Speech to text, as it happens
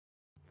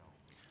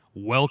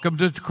Welcome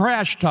to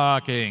Crash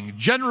Talking,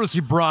 generously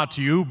brought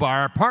to you by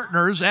our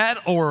partners at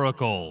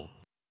Oracle.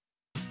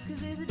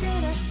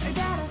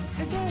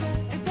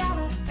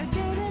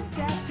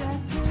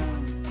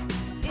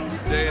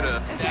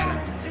 Data.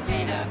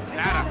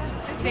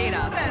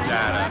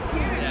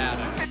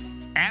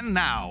 And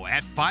now,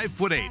 at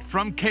 5'8",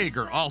 from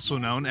Kager, also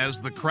known as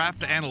the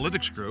Kraft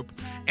Analytics Group,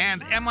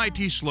 and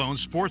MIT Sloan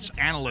Sports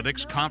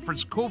Analytics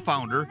Conference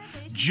co-founder,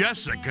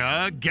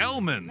 Jessica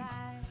Gelman.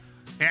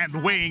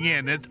 And weighing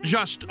in at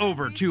just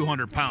over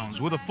 200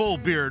 pounds with a full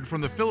beard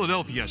from the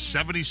Philadelphia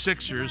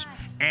 76ers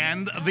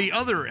and the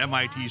other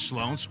MIT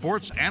Sloan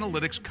Sports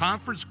Analytics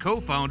Conference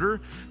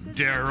co-founder,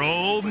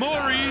 Daryl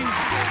Morey.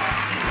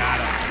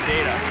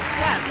 Data.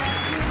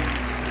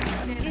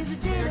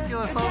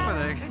 Ridiculous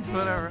opening.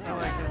 Whatever. I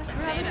like it.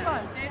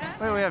 Data.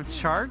 Wait, we have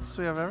charts?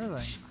 We have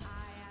everything.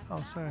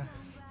 Oh, sorry.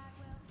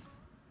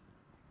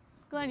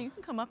 Glenn, you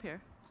can come up here.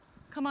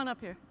 Come on up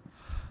here.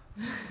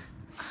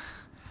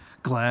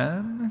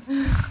 Glenn?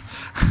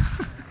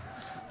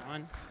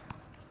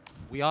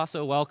 We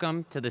also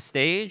welcome to the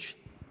stage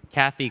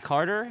Kathy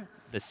Carter,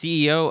 the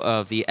CEO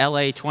of the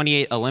LA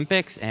 28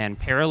 Olympics and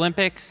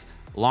Paralympics,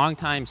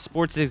 longtime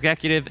sports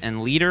executive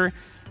and leader,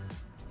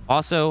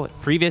 also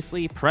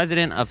previously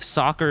president of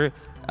Soccer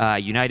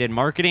United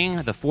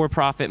Marketing, the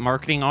for-profit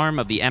marketing arm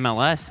of the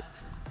MLS.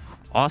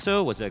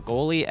 Also was a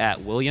goalie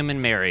at William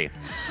and Mary.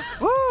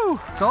 Woo!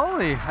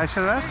 Goalie. I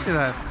should have asked you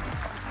that.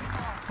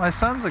 My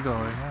son's a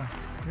goalie, yeah.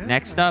 Good.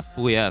 Next up,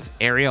 we have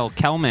Ariel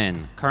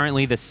Kelman,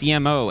 currently the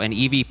CMO and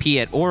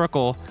EVP at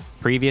Oracle,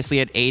 previously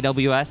at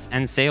AWS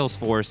and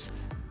Salesforce,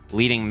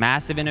 leading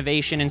massive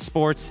innovation in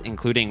sports,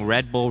 including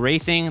Red Bull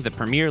Racing, the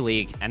Premier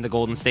League, and the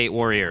Golden State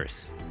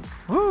Warriors.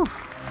 Woo!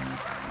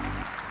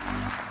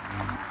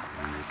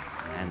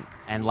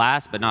 And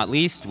last but not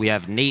least, we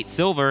have Nate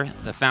Silver,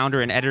 the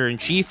founder and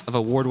editor-in-chief of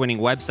award-winning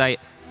website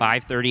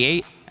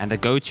 538 and the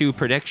go-to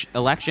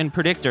election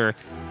predictor.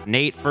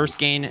 Nate first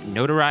gained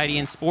notoriety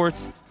in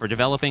sports for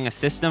developing a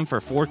system for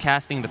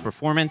forecasting the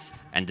performance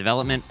and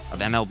development of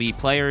MLB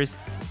players.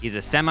 He's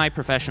a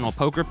semi-professional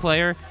poker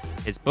player.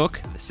 His book,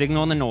 The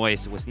Signal and the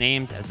Noise, was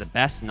named as the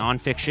best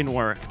nonfiction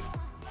work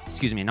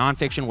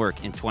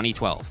in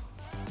 2012.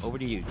 Over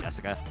to you,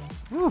 Jessica.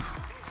 Woo!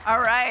 All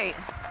right.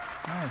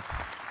 Nice.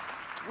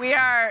 We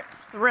are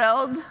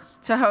thrilled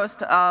to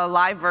host a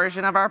live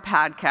version of our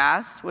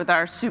podcast with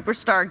our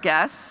superstar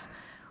guests.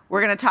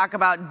 We're going to talk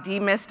about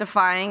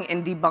demystifying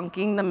and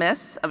debunking the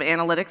myths of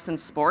analytics in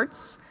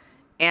sports,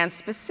 and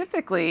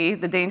specifically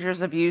the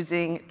dangers of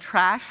using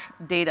trash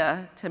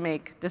data to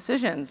make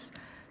decisions.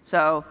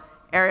 So,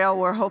 Ariel,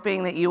 we're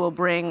hoping that you will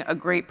bring a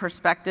great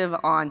perspective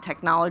on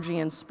technology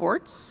in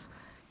sports.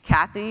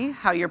 Kathy,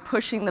 how you're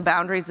pushing the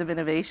boundaries of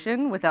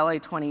innovation with LA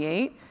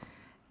 28.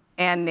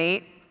 And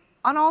Nate,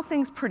 on all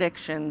things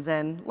predictions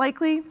and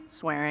likely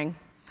swearing.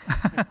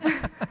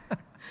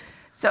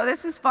 So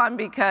this is fun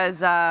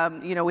because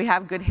we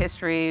have good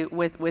history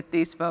with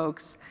these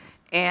folks,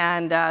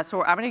 and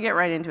so I'm going to get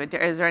right into it.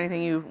 Is there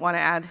anything you want to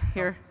add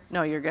here?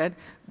 No, you're good.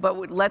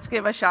 But let's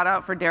give a shout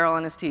out for Daryl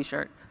and his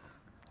T-shirt.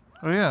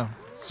 Oh yeah,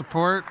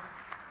 support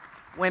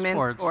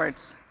Women's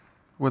sports.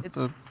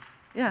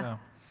 Yeah.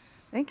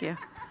 Thank you.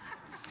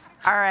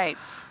 All right.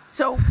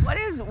 So what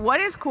is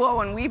cool,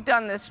 when we've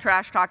done this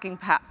trash talking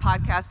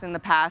podcast in the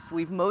past,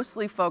 we've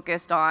mostly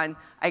focused on,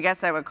 I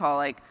guess I would call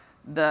like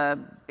the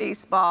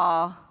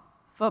baseball,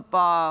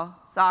 football,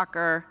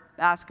 soccer,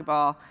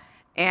 basketball,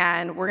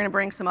 and we're going to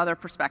bring some other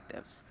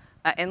perspectives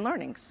and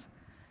learnings.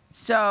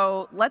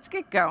 So let's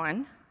get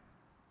going.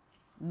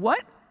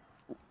 What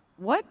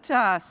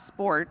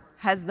sport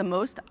has the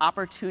most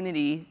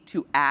opportunity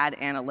to add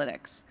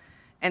analytics?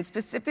 And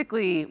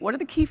specifically, what are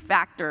the key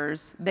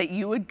factors that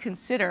you would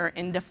consider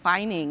in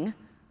defining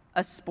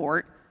a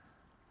sport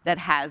that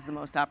has the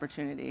most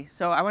opportunity?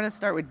 So I want to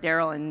start with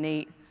Daryl and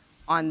Nate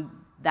on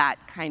that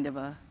kind of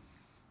a...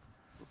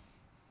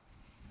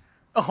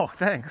 Oh,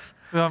 thanks.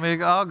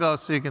 I'll go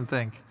so you can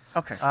think.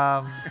 Okay.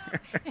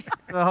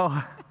 So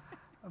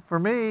for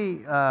me,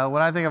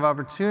 when I think of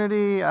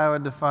opportunity, I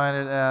would define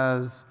it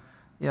as,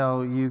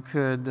 you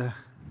could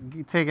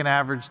take an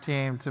average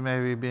team to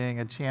maybe being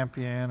a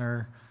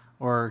champion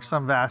or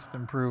some vast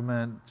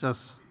improvement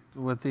just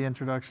with the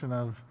introduction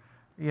of,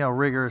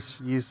 rigorous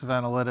use of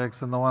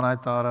analytics. And the one I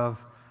thought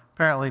of,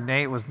 apparently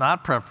Nate was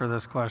not prepped for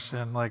this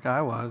question like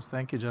I was.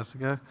 Thank you,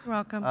 Jessica. You're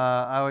welcome.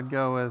 I would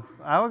go with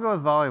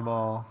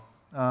volleyball.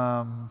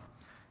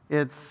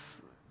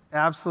 It's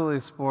absolutely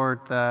a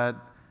sport that,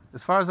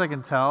 as far as I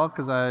can tell,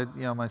 because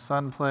my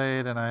son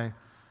played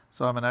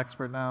so I'm an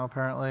expert now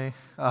apparently.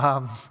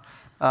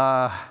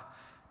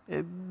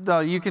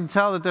 You can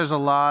tell that there's a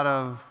lot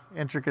of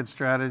intricate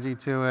strategy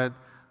to it.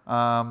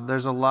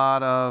 It's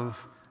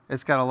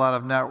got a lot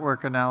of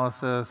network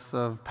analysis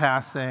of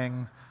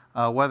passing,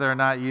 whether or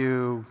not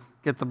you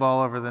get the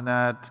ball over the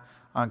net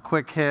on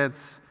quick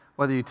hits,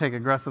 whether you take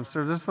aggressive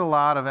serves. There's a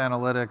lot of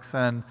analytics,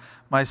 and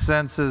my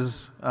sense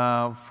is,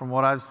 from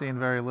what I've seen,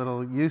 very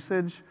little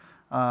usage,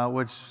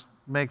 which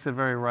makes it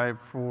very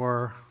ripe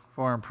for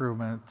for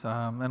improvement.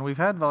 And we've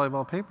had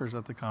volleyball papers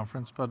at the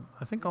conference, but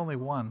I think only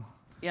one.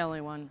 Yeah,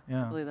 only one.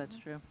 Yeah. I believe that's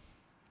true.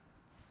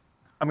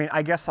 I mean,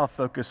 I guess I'll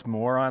focus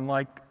more on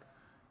like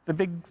the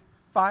Big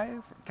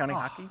Five, counting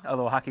hockey,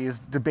 although hockey is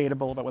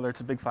debatable about whether it's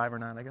a Big Five or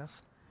not, I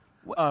guess.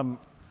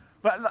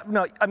 But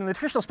no, I mean, the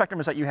traditional spectrum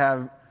is that you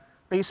have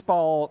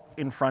baseball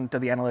in front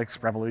of the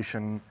analytics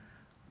revolution,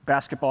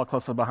 basketball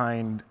closely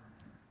behind,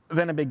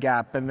 then a big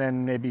gap, and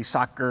then maybe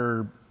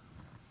soccer,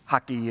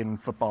 hockey,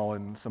 and football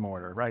in some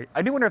order, right?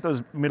 I do wonder if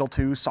those middle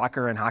two,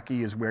 soccer and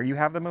hockey, is where you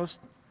have the most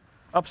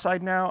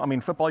upside now. I mean,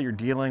 football, you're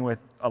dealing with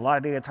a lot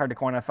of data. It's hard to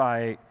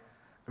quantify,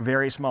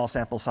 very small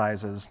sample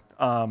sizes.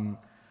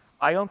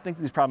 I don't think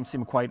these problems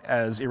seem quite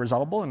as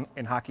irresolvable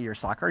in hockey or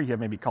soccer. You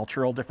have maybe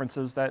cultural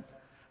differences that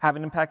have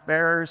an impact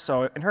there.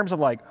 So in terms of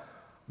like,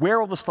 where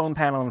will the Sloan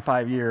panel in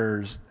 5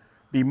 years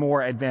be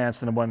more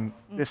advanced than the one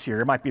this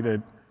year? It might be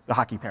the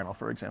hockey panel,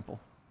 for example.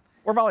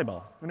 Or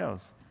volleyball, who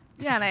knows?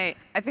 Yeah, and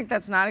I think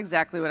that's not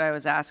exactly what I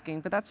was asking,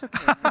 but that's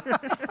okay.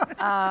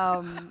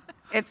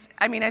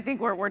 I mean, I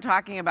think we're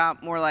talking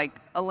about more like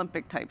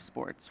Olympic type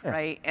sports,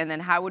 right? And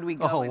then how would we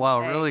go? Oh, wow,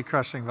 really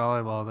crushing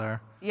volleyball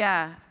there.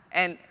 Yeah,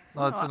 and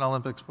No, it's an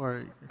Olympic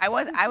sport. I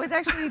was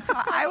actually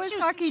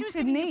talking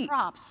to Nate.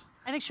 Props.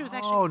 I think she was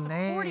actually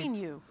supporting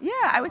Nate. you. Yeah,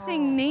 I was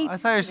saying Nate. I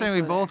thought you were saying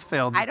we both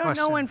failed the I don't know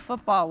question. when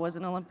football was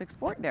an Olympic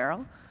sport,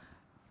 Daryl.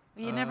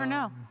 You never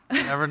know.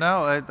 You never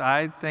know.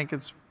 I think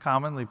it's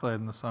commonly played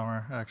in the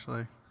summer,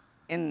 actually.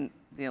 In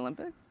the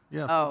Olympics?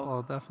 Yeah, Oh.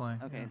 football,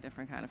 definitely. Okay, Yeah. a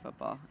different kind of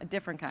football, a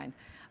different kind.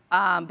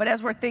 But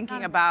as we're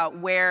thinking about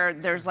where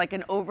there's like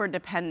an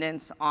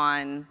overdependence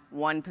on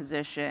one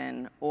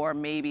position, or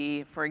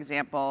maybe, for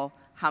example,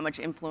 how much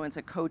influence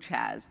a coach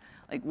has,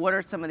 like what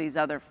are some of these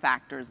other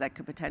factors that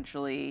could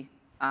potentially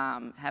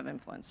have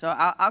influence? So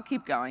I'll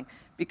keep going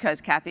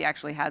because Kathy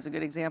actually has a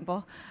good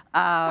example.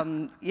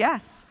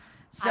 Yes.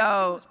 I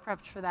So was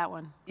prepped for that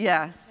one.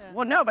 yes.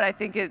 Well, no, but I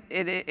think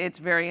it's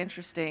very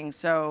interesting.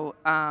 So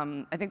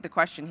I think the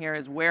question here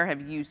is, where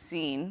have you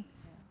seen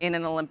in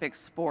an Olympic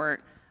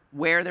sport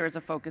where there is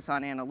a focus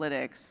on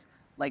analytics,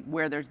 like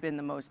where there's been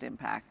the most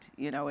impact?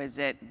 You know, is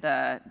it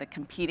the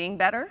competing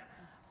better,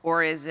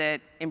 or is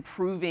it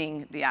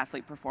improving the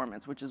athlete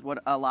performance, which is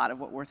what a lot of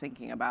what we're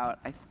thinking about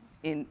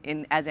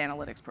in as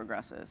analytics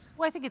progresses?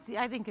 Well, I think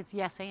it's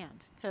yes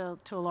and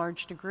to a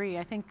large degree.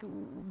 I think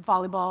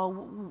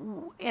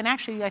volleyball, and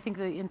actually I think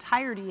the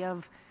entirety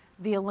of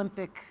the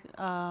Olympic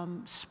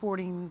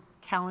sporting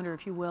calendar,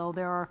 if you will,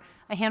 there are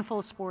a handful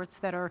of sports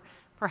that are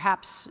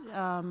perhaps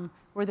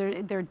where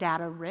they're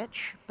data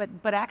rich,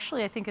 but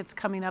actually I think it's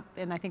coming up,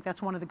 and I think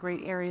that's one of the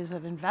great areas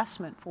of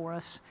investment for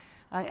us.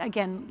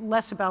 Again,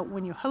 less about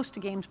when you host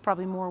games,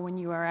 probably more when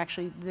you are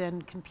actually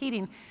then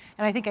competing.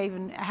 And I think I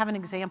even have an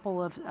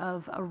example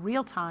of a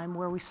real time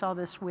where we saw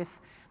this with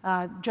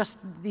just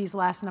these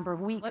last number of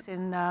weeks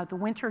in the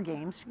Winter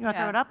Games. You want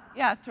to throw it up?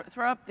 Yeah,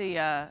 throw up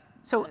the.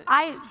 So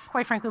I,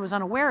 quite frankly, was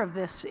unaware of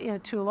this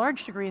to a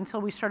large degree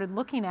until we started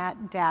looking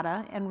at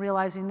data and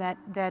realizing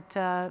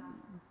that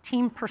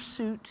team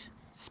pursuit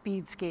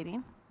speed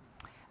skating,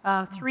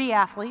 3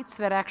 athletes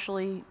that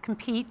actually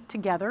compete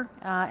together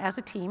as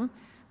a team,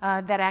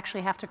 that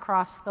actually have to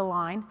cross the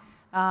line,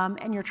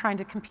 and you're trying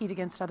to compete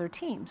against other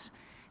teams.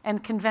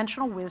 And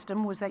conventional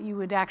wisdom was that you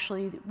would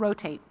actually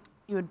rotate.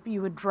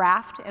 You would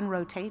draft and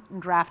rotate and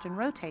draft and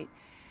rotate.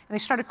 And they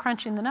started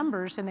crunching the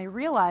numbers, and they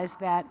realized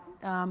that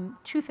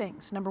 2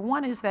 things. Number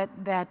one is that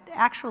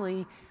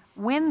actually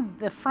when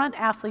the front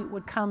athlete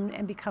would come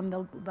and become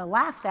the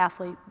last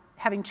athlete,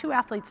 having 2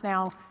 athletes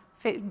now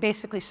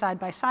basically side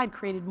by side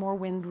created more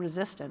wind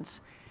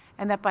resistance.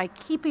 And that by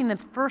keeping the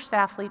first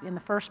athlete in the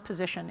first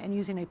position and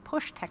using a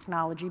push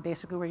technology,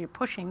 basically where you're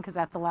pushing because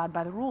that's allowed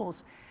by the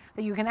rules,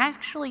 that you can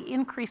actually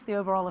increase the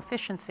overall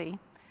efficiency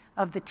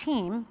of the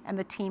team, and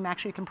the team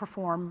actually can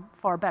perform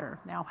far better.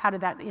 Now, how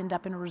did that end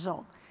up in a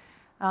result?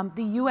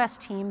 The US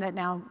team that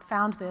now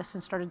found this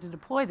and started to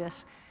deploy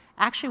this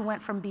actually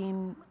went from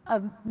being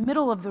a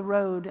middle of the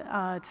road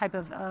type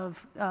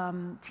of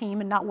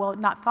team and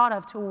not thought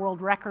of to a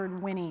world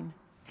record winning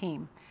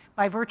team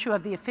by virtue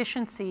of the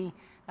efficiency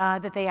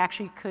that they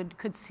actually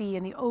could see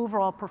in the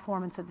overall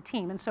performance of the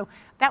team. And so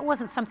that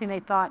wasn't something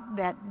they thought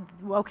that,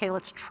 okay,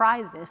 let's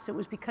try this. It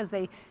was because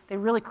they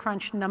really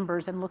crunched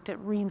numbers and looked at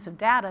reams of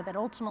data that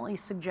ultimately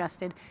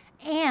suggested,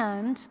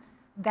 and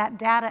that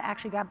data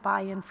actually got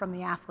buy-in from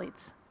the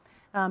athletes.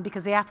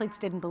 Because the athletes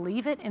didn't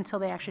believe it until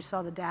they actually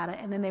saw the data,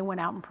 and then they went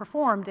out and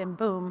performed, and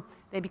boom,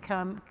 they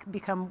become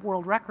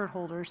world record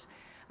holders.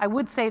 I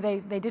would say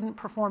they didn't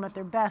perform at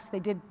their best.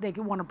 They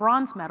won a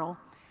bronze medal,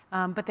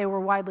 but they were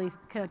widely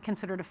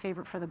considered a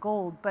favorite for the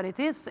gold. But it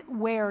is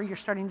where you're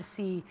starting to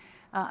see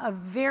a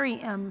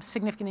very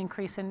significant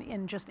increase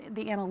in just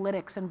the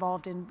analytics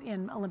involved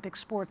in Olympic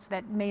sports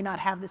that may not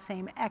have the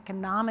same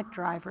economic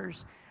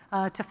drivers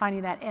to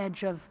finding that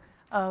edge of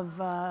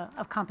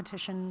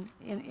competition.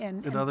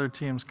 Did other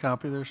teams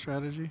copy their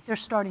strategy? They're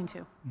starting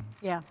to.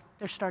 Yeah,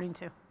 they're starting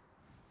to.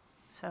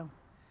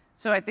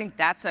 So I think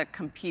that's a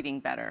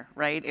competing better,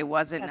 right? It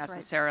wasn't That's right.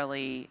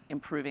 necessarily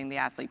improving the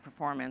athlete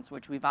performance,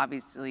 which we've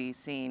obviously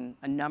seen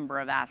a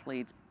number of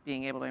athletes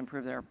being able to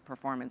improve their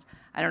performance.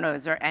 I don't know,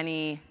 is there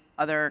any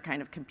other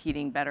kind of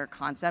competing better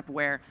concept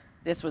where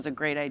this was a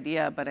great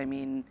idea, but I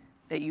mean,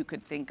 that you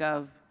could think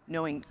of,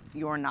 knowing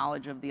your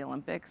knowledge of the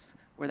Olympics,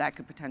 where that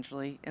could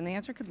potentially, and the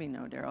answer could be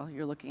no, Daryl.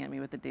 You're looking at me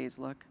with a dazed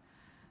look.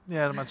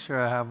 Yeah, I'm not sure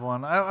I have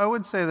one. I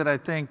would say that I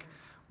think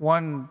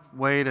one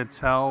way to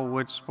tell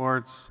which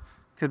sports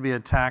could be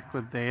attacked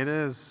with data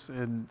is,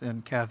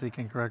 and Kathy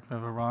can correct me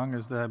if I'm wrong,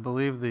 is that I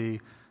believe the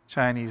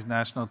Chinese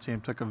national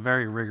team took a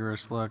very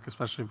rigorous look,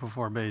 especially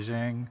before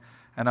Beijing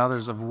and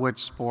others, of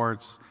which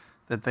sports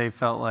that they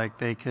felt like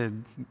they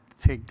could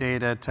take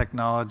data,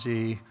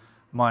 technology,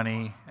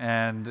 money,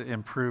 and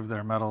improve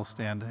their medal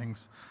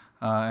standings.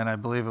 And I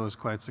believe it was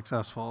quite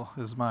successful,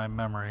 is my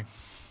memory.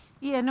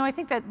 Yeah, no, I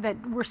think that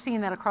we're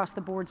seeing that across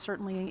the board,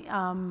 certainly.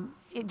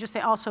 It just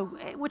also,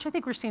 which I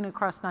think we're seeing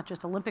across not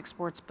just Olympic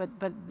sports, but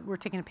we're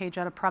taking a page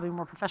out of probably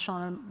more professional,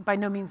 and by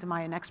no means am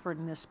I an expert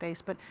in this space,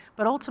 but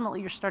ultimately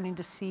you're starting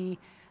to see,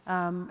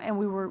 and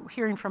we were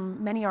hearing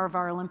from many of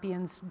our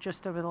Olympians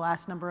just over the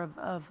last number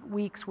of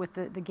weeks with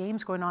the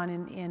games going on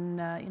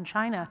in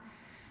China,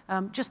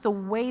 just the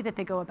way that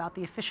they go about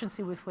the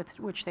efficiency with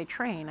which they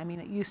train. I mean,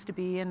 it used to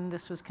be, and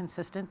this was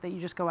consistent, that you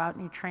just go out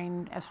and you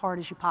train as hard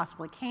as you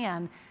possibly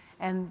can,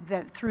 and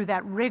that through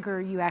that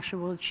rigor, you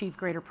actually will achieve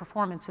greater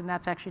performance, and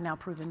that's actually now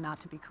proven not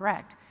to be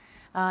correct.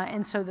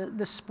 And so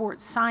the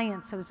sports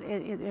science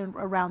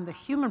around the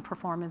human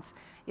performance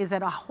is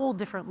at a whole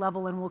different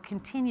level, and we'll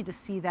continue to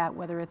see that,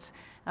 whether it's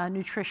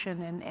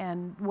nutrition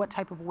and what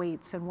type of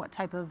weights and what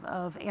type of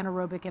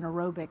anaerobic and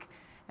aerobic.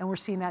 And we're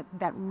seeing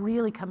that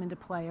really come into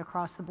play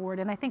across the board.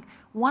 And I think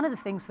one of the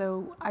things,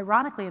 though,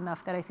 ironically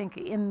enough, that I think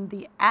in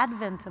the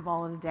advent of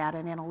all of the data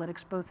and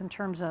analytics, both in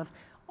terms of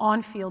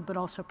on-field but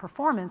also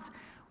performance,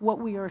 what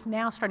we are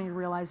now starting to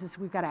realize is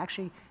we've got to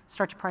actually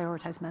start to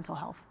prioritize mental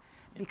health.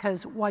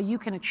 Because while you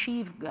can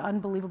achieve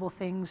unbelievable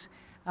things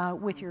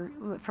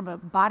from a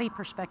body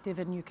perspective,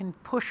 and you can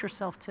push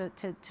yourself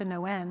to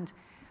no end,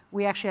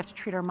 we actually have to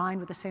treat our mind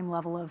with the same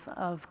level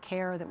of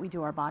care that we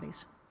do our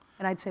bodies.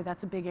 And I'd say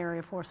that's a big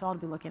area for us all to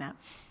be looking at.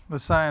 The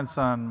science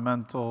on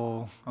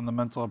the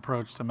mental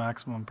approach to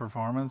maximum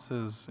performance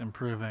is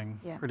improving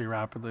pretty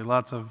rapidly.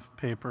 Lots of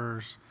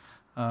papers,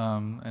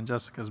 and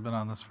Jessica's been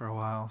on this for a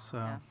while. So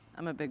yeah,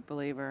 I'm a big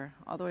believer,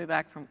 all the way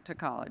back to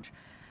college.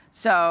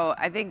 So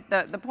I think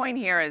the point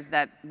here is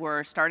that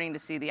we're starting to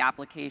see the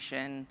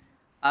application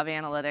of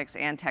analytics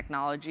and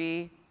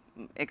technology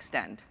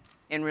extend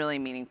in really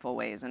meaningful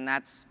ways, and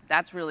that's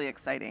really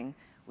exciting.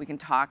 We can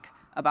talk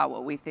about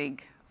what we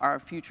think are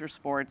future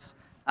sports,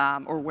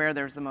 or where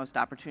there's the most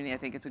opportunity. I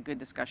think it's a good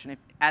discussion. If,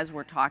 as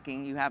we're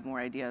talking, you have more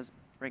ideas,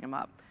 bring them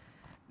up.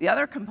 The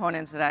other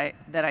components that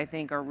I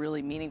think are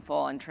really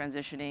meaningful in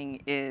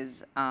transitioning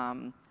is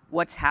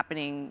what's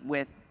happening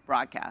with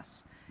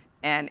broadcasts.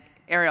 And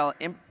Ariel,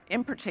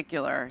 in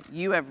particular,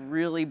 you have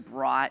really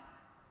brought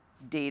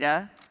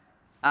data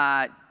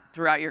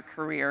throughout your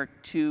career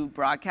to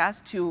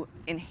broadcast to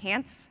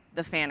enhance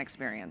the fan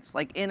experience,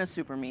 like in a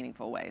super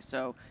meaningful way.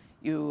 So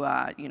you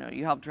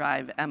helped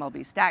drive MLB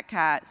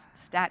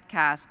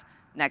StatCast,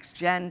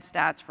 next-gen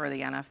stats for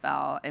the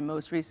NFL, and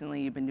most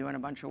recently you've been doing a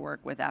bunch of work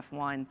with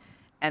F1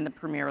 and the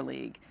Premier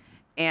League.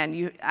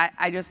 And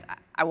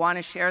I want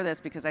to share this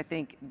because I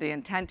think the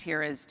intent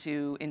here is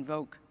to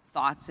invoke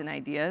thoughts and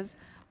ideas.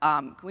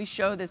 Can we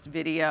show this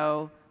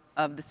video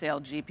of the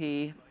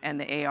SailGP and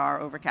the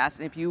AR Overcast?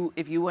 And if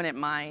you wouldn't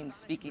mind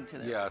speaking to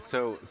this. Yeah,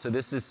 so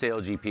this is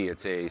SailGP.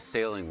 It's a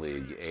sailing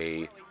league,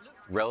 a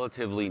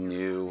relatively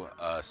new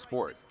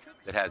sport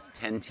that has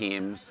 10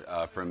 teams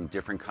from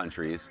different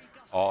countries,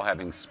 all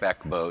having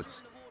spec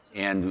boats.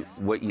 And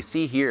what you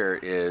see here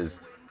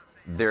is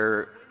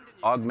they're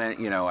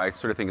I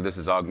sort of think of this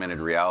as augmented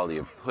reality,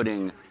 of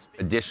putting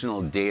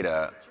additional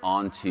data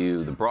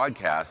onto the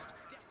broadcast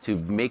to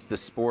make the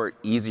sport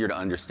easier to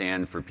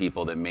understand for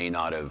people that may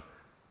not have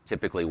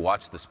typically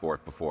watched the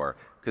sport before.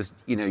 Because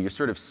you're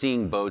sort of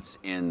seeing boats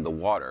in the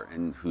water,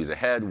 and who's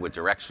ahead, what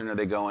direction are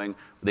they going.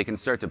 They can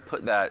start to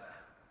put that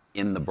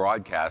in the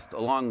broadcast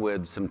along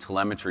with some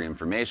telemetry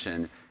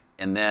information.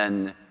 And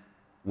then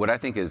what I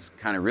think is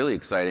kind of really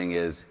exciting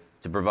is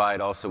to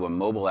provide also a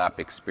mobile app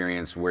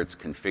experience where it's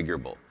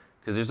configurable.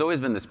 Because there's always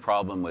been this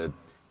problem with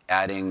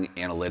adding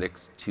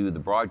analytics to the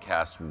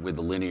broadcast with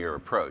a linear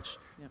approach.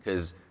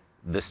 Because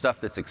the stuff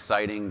that's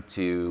exciting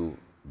to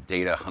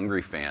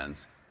data-hungry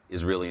fans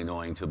is really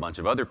annoying to a bunch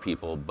of other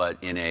people, but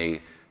in a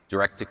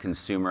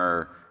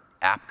direct-to-consumer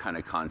app kind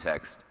of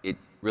context, it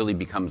really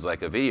becomes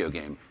like a video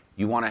game.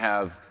 You want to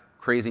have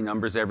crazy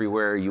numbers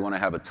everywhere. You want to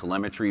have a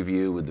telemetry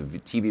view with the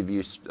TV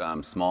view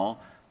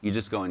small. You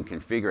just go and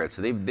configure it.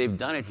 So they've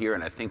done it here,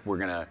 and I think we're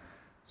going to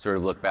sort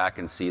of look back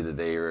and see that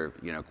they are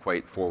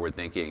quite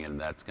forward-thinking, and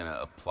that's going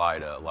to apply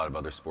to a lot of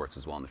other sports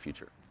as well in the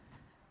future.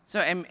 So,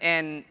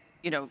 and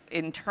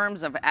in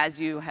terms of as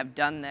you have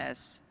done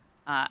this,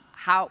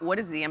 what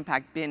has the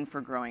impact been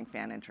for growing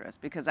fan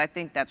interest? Because I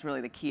think that's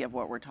really the key of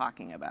what we're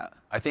talking about.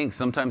 I think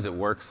sometimes it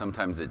works,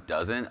 sometimes it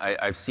doesn't.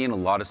 I've seen a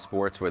lot of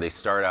sports where they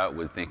start out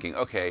with thinking,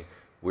 okay,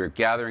 we're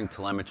gathering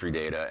telemetry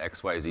data,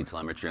 XYZ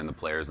telemetry on the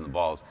players and the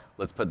balls.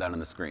 Let's put that on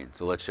the screen.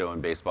 So let's show in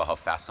baseball how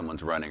fast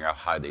someone's running or how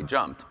high they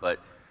jumped. But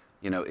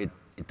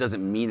it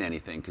doesn't mean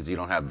anything because you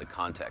don't have the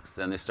context.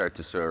 Then they start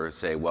to sort of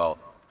say, well,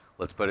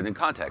 let's put it in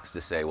context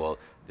to say, well,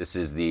 this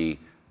is the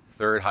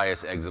third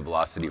highest exit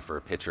velocity for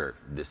a pitcher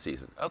this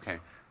season. Okay,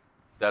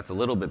 that's a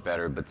little bit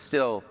better, but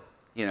still,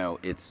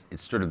 it's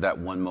sort of that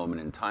one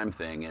moment in time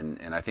thing.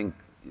 And I think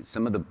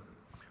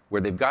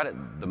where they've got it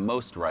the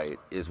most right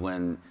is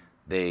when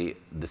the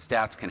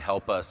stats can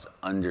help us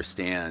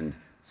understand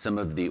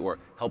or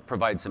help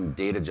provide some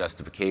data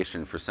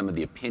justification for some of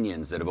the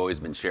opinions that have always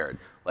been shared.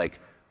 Like,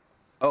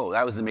 oh,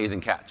 that was an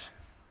amazing catch.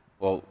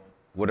 Well,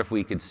 what if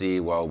we could see,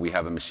 well, we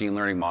have a machine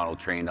learning model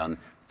trained on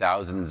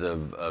thousands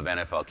of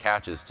NFL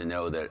catches to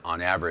know that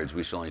on average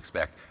we should only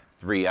expect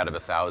 3 out of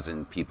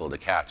 1,000 people to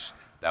catch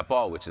that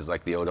ball, which is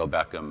like the Odell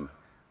Beckham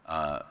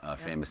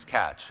famous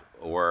catch.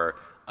 Or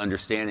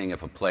understanding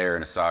if a player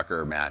in a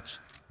soccer match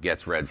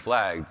gets red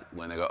flagged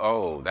when they go,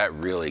 oh, that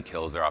really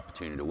kills their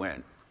opportunity to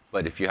win.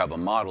 But if you have a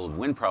model of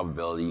win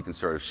probability, you can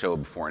sort of show a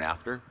before and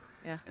after.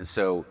 Yeah. And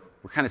so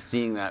we're kind of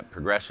seeing that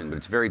progression, but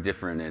it's very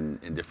different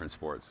in different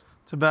sports.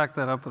 To back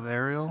that up with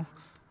aerial,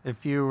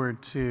 if you were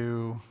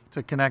to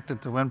connect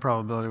it to win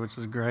probability, which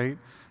is great,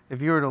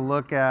 if you were to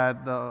look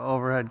at the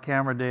overhead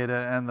camera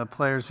data and the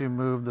players who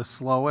move the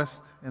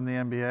slowest in the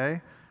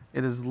NBA,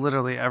 it is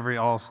literally every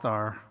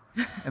all-star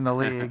in the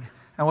league.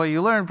 And what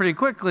you learn pretty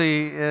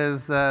quickly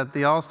is that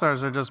the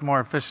all-stars are just more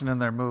efficient in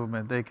their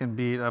movement. They can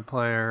beat a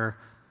player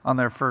on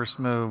their first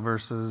move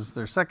versus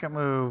their second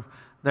move.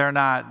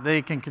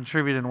 They can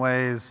contribute in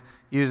ways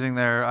using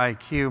their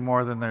IQ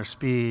more than their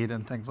speed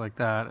and things like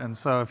that. And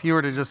so if you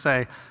were to just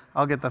say,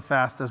 I'll get the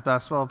fastest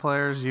basketball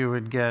players, you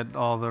would get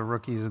all the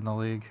rookies in the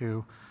league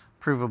who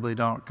provably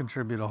don't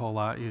contribute a whole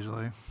lot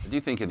usually. I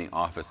do think in the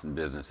office and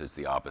business it's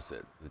the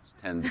opposite.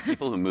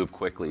 People who move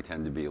quickly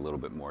tend to be a little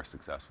bit more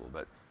successful.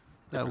 But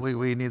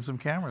we need some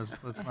cameras.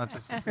 Let's not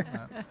just assume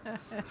that.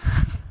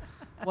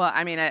 Well,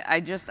 I mean, I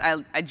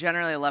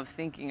generally love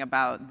thinking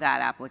about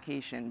that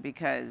application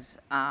because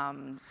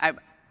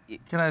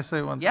Can I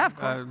say one thing? Yeah, of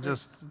course.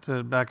 Just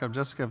to back up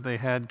Jessica, if they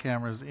had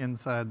cameras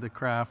inside the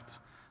craft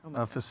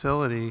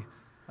facility,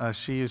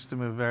 she used to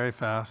move very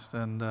fast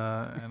and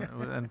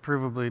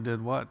provably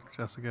did what,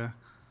 Jessica?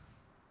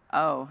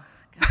 Oh.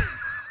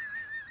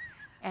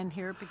 And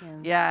here it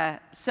begins. Yeah.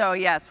 So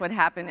yes, what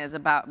happened is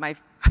about my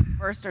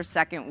first or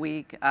second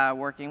week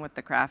working with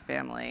the Kraft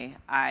family,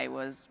 I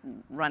was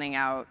running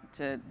out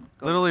to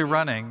go Literally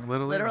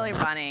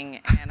running,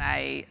 and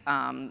I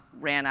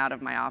ran out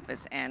of my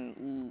office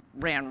and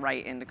ran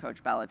right into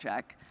Coach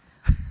Belichick,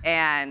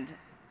 and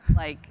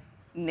like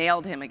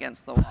nailed him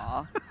against the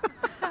wall.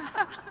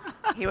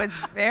 He was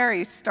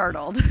very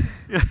startled.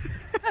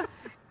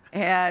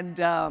 And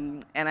I,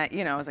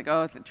 I was like,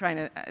 oh, trying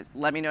to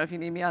let me know if you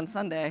need me on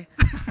Sunday.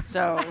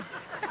 So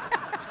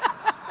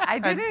I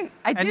didn't.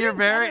 And you're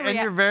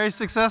very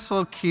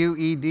successful.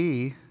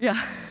 QED.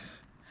 Yeah.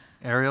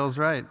 Ariel's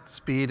right.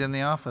 Speed in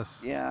the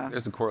office. Yeah.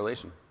 There's a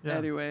correlation. Yeah.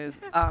 Anyways,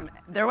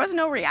 there was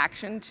no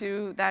reaction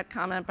to that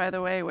comment, by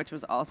the way, which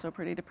was also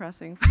pretty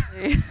depressing for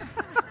me.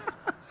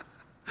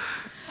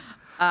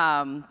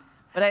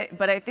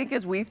 But I think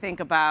as we think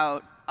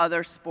about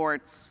other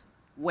sports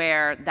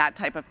where that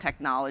type of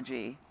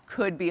technology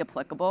could be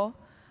applicable,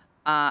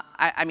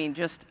 I mean,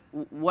 just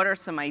what are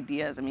some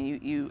ideas? I mean,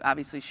 you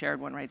obviously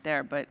shared one right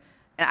there, but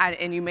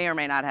and you may or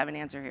may not have an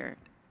answer here.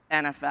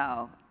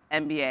 NFL,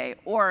 NBA,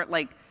 or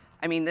like,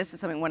 I mean, this is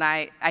something when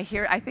I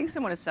think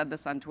someone has said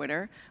this on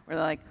Twitter, where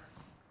they're like,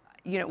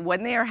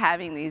 when they are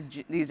having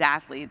these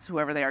athletes,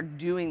 whoever they are,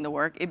 doing the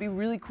work, it'd be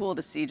really cool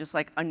to see just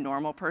like a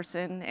normal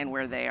person and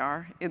where they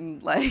are in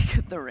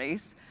like the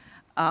race.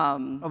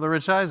 The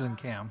Rich Eisen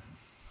cam.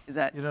 Is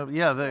that?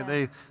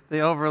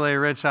 They overlay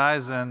Rich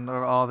Eisen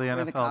or all the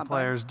NFL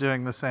players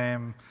doing the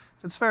same.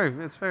 It's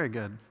very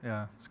good.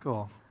 Yeah, it's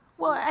cool.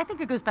 Well, I think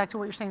it goes back to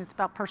what you're saying. It's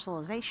about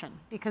personalization,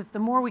 because the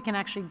more we can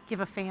actually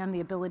give a fan the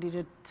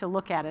ability to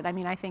look at it. I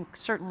mean, I think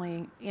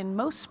certainly in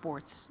most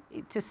sports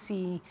to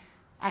see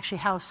actually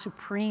how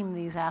supreme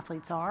these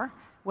athletes are,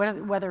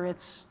 whether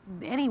it's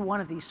any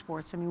one of these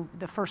sports. I mean,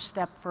 the first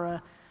step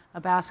for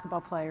a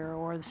basketball player,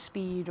 or the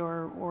speed,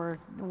 or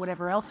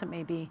whatever else it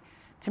may be.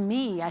 To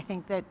me, I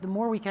think that the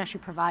more we can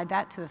actually provide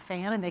that to the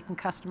fan and they can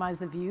customize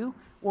the view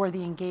or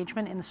the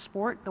engagement in the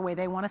sport the way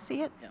they want to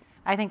see it, yep.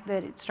 I think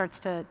that it starts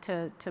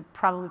to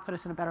probably put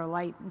us in a better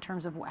light in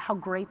terms of how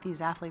great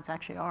these athletes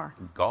actually are.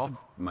 Golf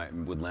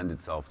would lend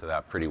itself to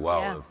that pretty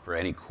well for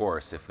any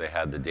course if they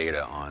had the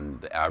data on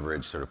the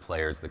average sort of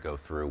players that go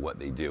through what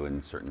they do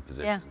in certain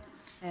positions.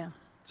 Yeah.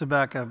 To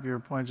back up your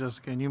point,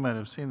 Jessica, and you might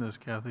have seen this,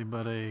 Kathy,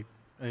 but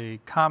a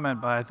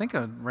comment by, I think,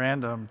 a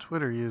random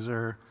Twitter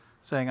user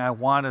saying, I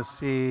want to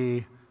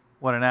see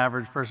what an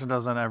average person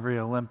does on every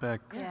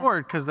Olympic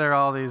sport, because there are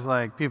all these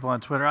like people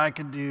on Twitter, I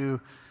could do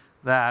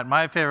that.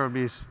 My favorite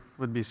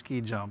would be ski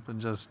jump, and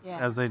just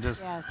as they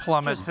just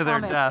plummet to their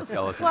death.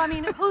 Well, I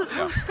mean,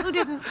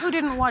 who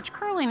didn't watch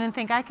curling and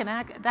think I can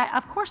act that?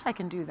 Of course I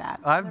can do that.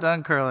 I've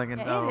done curling,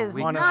 and it is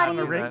we not cannot on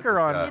do the that. rink or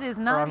on, It is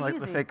not or on like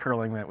easy. the fake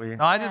curling that we.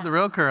 No, I did the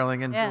real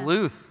curling in Yeah.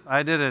 Duluth.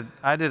 I did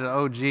it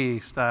OG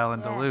style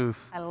in Yeah,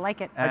 Duluth. I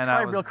like it. I And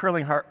tried was real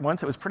curling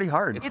once. It was pretty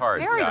hard. It's It's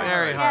hard. very yeah.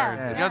 very hard.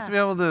 Yeah. You have to be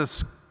able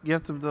to. You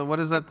have to.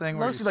 What is that thing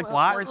where Low, you like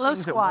squat? four Low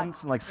things squat. at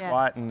once and like Yeah.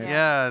 squat and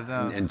Yeah.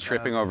 No, And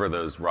tripping over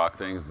those rock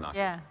things is not.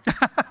 Yeah.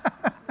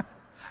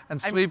 And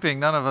sweeping.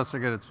 None of us are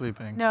good at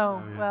sweeping.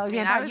 No. so, yeah. Well,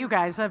 yeah, I not was- you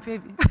guys.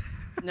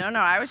 No,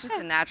 I was just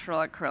a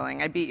natural at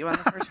curling. I beat you on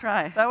the first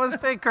try. That was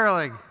fake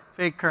curling.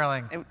 Fake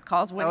curling. It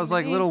calls winning. That was to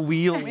like me. little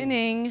wheelies.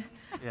 Winning.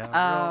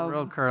 Yeah.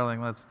 Real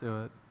curling. Let's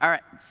do it. All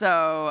right,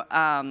 so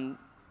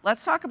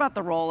let's talk about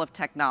the role of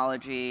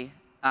technology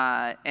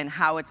and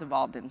how it's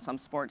evolved in some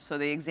sports. So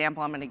the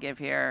example I'm going to give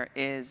here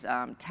is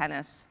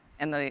tennis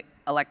and the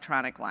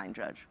electronic line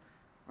judge,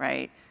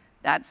 right?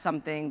 That's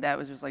something that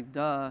was just like,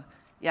 duh.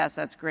 Yes,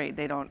 that's great.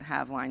 They don't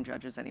have line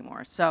judges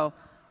anymore. So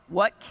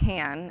what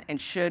can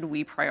and should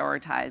we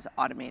prioritize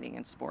automating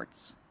in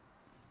sports?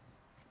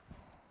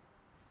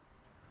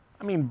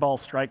 I mean, ball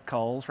strike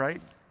calls,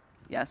 right?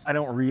 Yes. I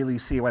don't really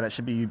see why that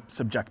should be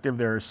subjective.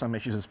 There are some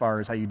issues as far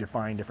as how you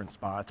define different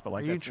spots, but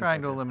like. Are you that seems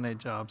trying to like eliminate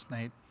jobs,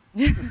 Nate?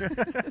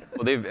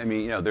 Well,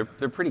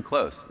 they're pretty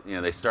close.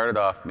 They started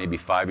off maybe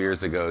 5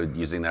 years ago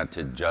using that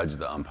to judge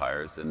the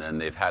umpires, and then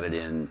they've had it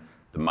in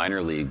the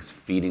minor leagues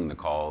feeding the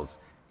calls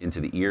into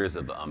the ears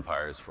of the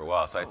umpires for a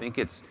while. So I think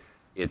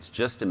it's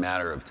just a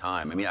matter of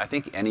time. I mean, I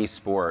think any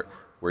sport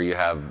where you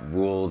have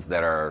rules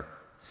that are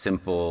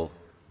simple,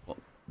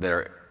 that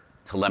are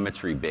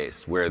telemetry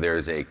based, where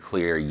there's a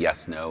clear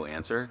yes/no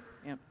answer,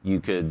 Yep. you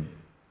could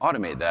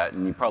automate that,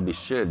 and you probably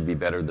should be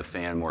better to the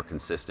fan, more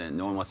consistent.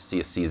 No one wants to see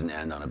a season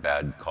end on a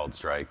bad called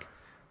strike.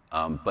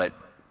 But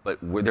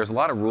there's a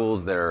lot of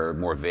rules that are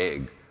more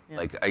vague. Yeah.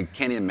 Like I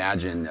can't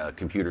imagine a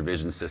computer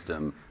vision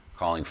system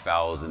calling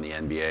fouls in the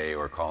NBA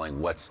or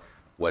calling what's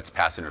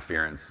pass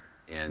interference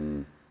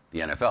in the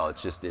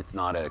NFL. It's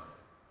not a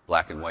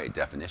black and white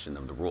definition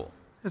of the rule.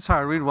 It's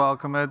hard. We'd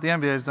welcome it. The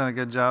NBA's done a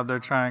good job. They're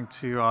trying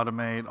to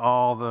automate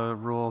all the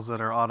rules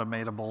that are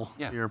automatable.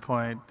 Yeah. To your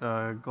point,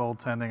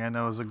 goaltending I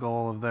know is a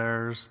goal of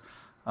theirs.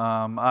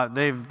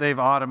 They've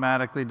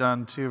automatically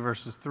done 2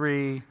 versus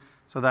 3,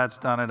 so that's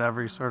done at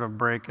every sort of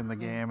break in the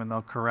game, and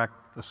they'll correct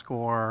the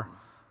score.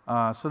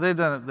 So they've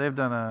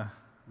done a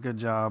good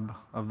job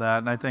of that.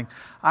 And I think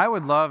I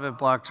would love if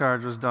block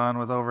charge was done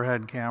with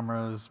overhead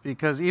cameras,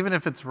 because even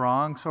if it's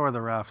wrong, so are the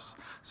refs.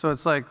 So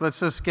it's like, let's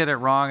just get it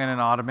wrong in an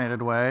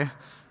automated way,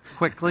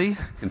 quickly,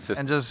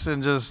 Consistent.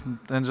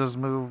 and just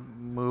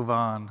move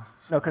on.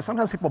 No, because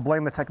sometimes people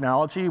blame the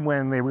technology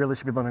when they really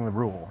should be blaming the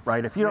rule,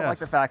 right? If you don't like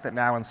the Yes. fact that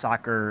now in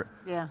soccer,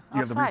 Yeah, you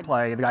have the offside.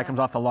 replay, the guy Yeah. comes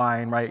off the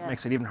line, right? Yeah.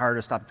 Makes it even harder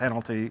to stop a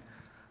penalty.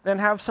 Then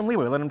have some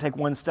leeway. Let him take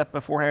one step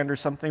beforehand or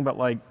something, but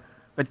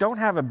don't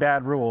have a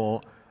bad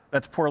rule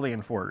that's poorly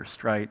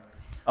enforced, right?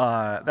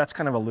 That's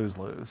kind of a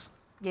lose-lose.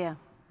 Yeah.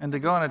 And to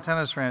go on a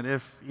tennis rant,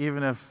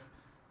 even if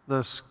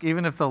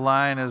the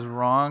line is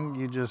wrong,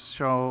 you just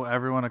show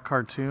everyone a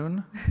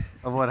cartoon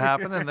of what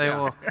happened,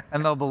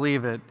 and they'll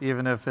believe it,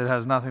 even if it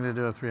has nothing to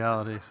do with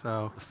reality.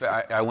 So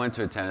I went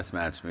to a tennis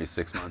match maybe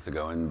 6 months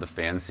ago, and the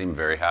fans seemed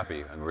very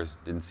happy. I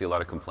didn't see a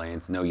lot of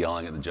complaints, no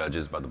yelling at the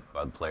judges by the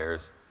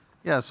players.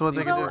 yeah, so what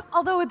they can do.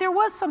 Although there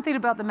was something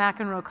about the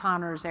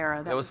McEnroe-Connors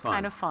era that was fun.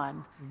 kind of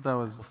fun. That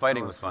was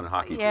Fighting was fun in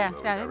hockey Yeah, too.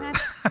 But whatever.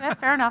 yeah,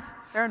 fair enough.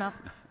 Fair enough.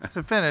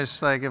 To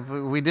finish, like if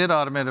we did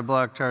automated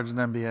block charge in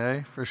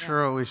NBA, for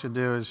sure what we should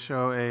do is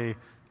show a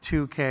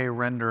 2K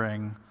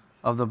rendering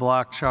of the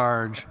block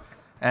charge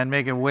and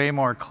make it way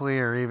more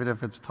clear, even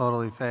if it's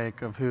totally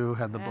fake, of who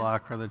had the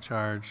block or the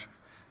charge.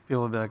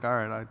 People would be like, all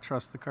right, I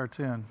trust the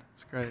cartoon.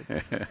 It's great.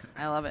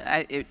 I love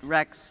it.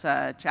 Rex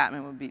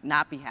Chapman would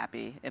not be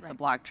happy if the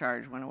block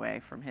charge went away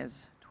from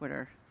his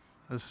Twitter.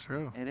 That's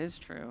true. It is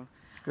true.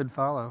 Good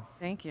follow.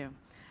 Thank you.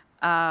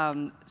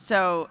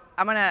 So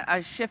I'm going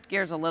to shift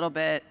gears a little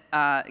bit.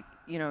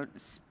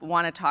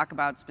 Want to talk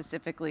about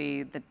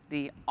specifically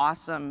the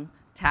awesome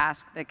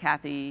task that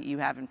Kathy you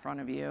have in front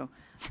of you.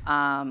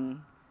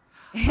 I'm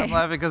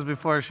laughing because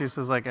before she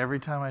says, like, every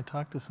time I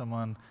talk to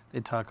someone, they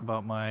talk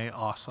about my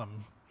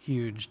awesome,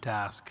 huge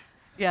task.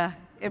 Yeah.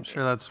 I'm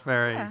sure that's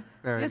very, He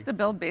very. has to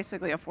build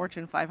basically a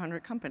Fortune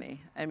 500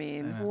 company. I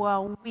mean.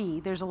 Well,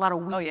 there's a lot of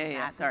we. Oh, in yeah.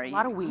 that. Sorry. There's a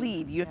lot of we.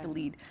 Lead. You have to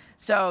lead.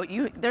 So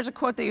there's a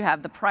quote that you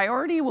have. The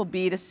priority will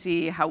be to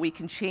see how we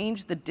can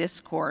change the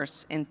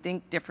discourse and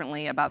think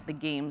differently about the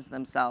games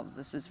themselves.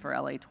 This is for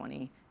LA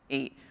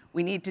 28.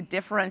 We need to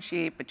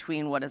differentiate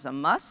between what is a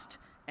must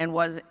and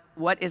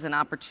what is an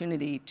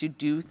opportunity to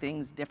do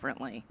things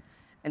differently.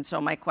 And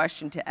so my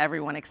question to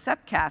everyone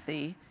except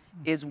Kathy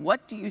is,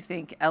 what do you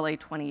think LA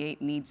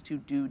 28 needs to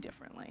do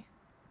differently?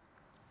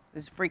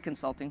 This is free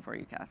consulting for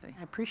you, Kathy.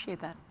 I appreciate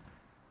that.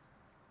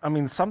 I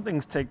mean, some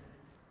things take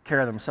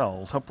care of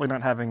themselves. Hopefully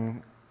not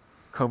having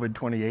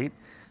COVID-28.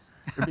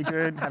 would be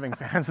good. Having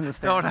fans in the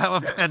Don't stands.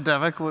 have a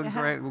pandemic.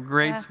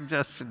 Great Yeah.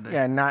 suggestion. Dave.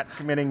 Yeah, not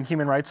committing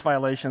human rights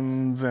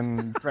violations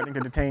and threatening to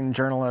detain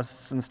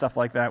journalists and stuff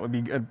like that would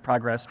be good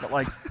progress. But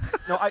like,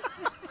 no,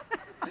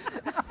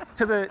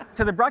 to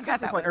the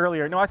broadcasting point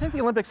earlier, no, I think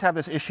the Olympics have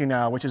this issue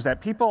now, which is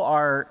that people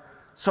are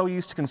so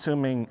used to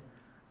consuming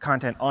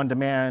content on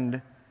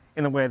demand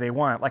in the way they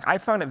want. Like, I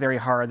found it very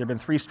hard. There have been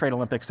 3 straight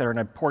Olympics that are in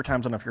a poor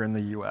time zone if you're in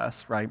the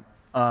US, right?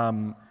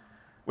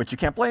 Which you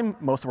can't blame.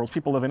 Most of the world's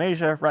people live in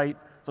Asia, right?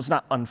 So it's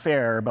not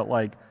unfair, but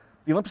like,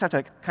 the Olympics have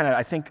to kind of,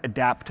 I think,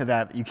 adapt to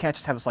that. You can't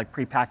just have this like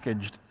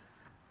prepackaged,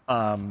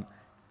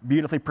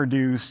 beautifully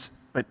produced,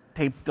 but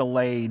tape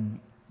delayed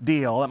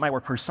deal. That might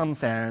work for some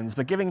fans,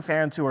 but giving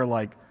fans who are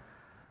like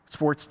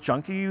sports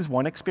junkies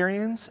one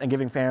experience and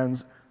giving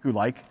fans who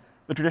like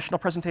the traditional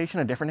presentation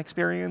a different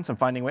experience and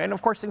finding a way. And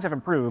of course, things have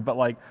improved, but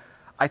like,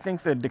 I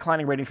think the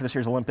declining rating for this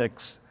year's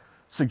Olympics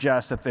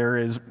suggests that there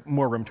is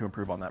more room to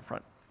improve on that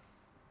front.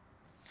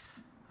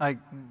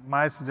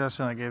 My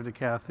suggestion I gave to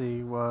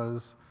Kathy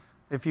was,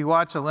 if you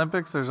watch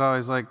Olympics, there's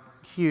always like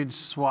huge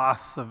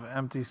swaths of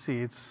empty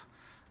seats,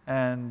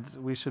 and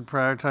we should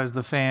prioritize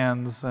the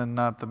fans and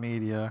not the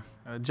media.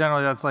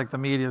 Generally, that's like the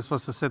media is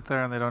supposed to sit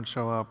there and they don't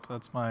show up.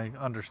 That's my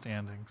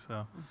understanding.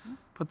 So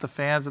put the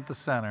fans at the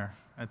center.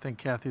 I think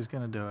Kathy's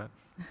going to do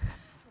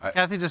it.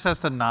 Kathy just has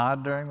to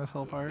nod during this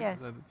whole part? Yeah.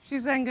 Is that-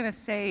 She's then going to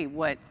say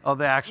what, oh,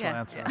 the actual Yeah.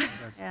 answer. Yeah. Okay.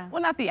 Yeah.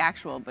 well, not the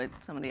actual, but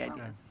some of the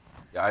ideas.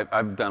 Yeah,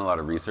 I've done a lot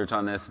of research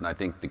on this, and I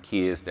think the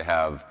key is to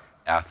have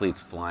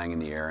athletes flying in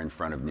the air in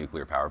front of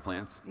nuclear power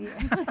plants.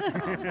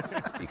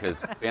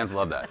 Because fans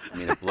love that. I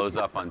mean, it blows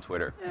up on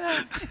Twitter.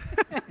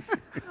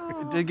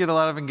 It did get a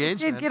lot of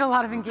engagement. It did get a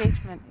lot of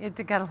engagement. It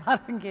did get a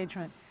lot of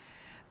engagement.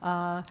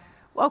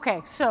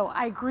 Okay, so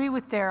I agree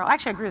with Daryl.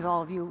 Actually, I agree with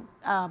all of you.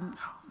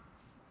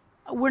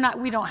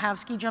 We don't have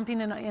ski jumping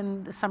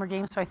in the summer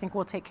games, so I think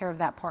we'll take care of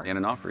that part. Stan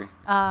Onofre.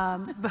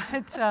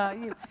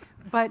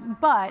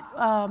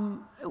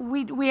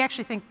 We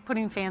actually think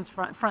putting fans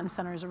front and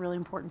center is a really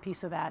important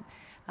piece of that.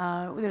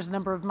 There's a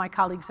number of my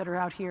colleagues that are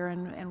out here,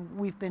 and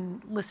we've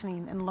been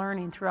listening and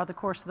learning throughout the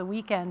course of the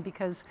weekend,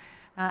 because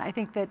I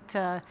think that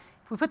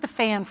if we put the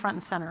fan front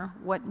and center,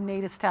 what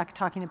Nate is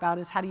talking about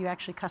is how do you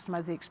actually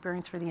customize the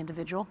experience for the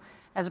individual,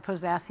 as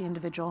opposed to ask the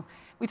individual.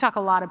 We talk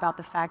a lot about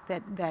the fact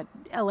that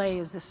LA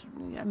is this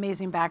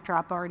amazing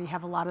backdrop, already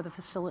have a lot of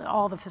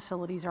all the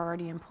facilities are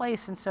already in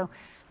place, and so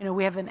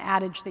we have an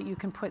adage that you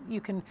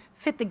can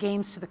fit the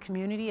games to the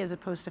community as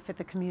opposed to fit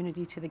the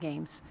community to the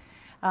games.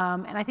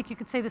 And I think you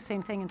could say the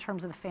same thing in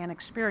terms of the fan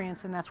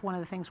experience, and that's one of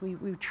the things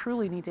we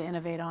truly need to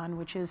innovate on,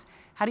 which is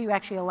how do you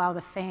actually allow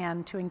the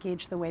fan to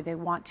engage the way they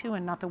want to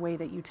and not the way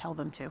that you tell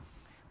them to,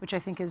 which I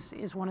think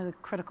is one of the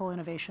critical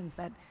innovations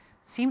that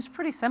seems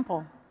pretty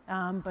simple,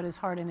 but is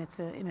hard in its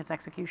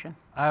execution.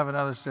 I have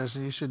another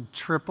suggestion. You should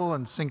triple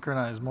and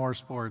synchronize more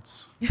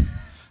sports.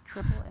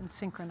 Triple and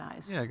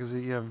synchronize. Yeah, because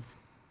you have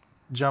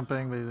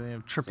jumping, but you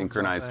have triple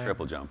Synchronized jumping.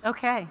 triple jump.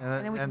 Okay.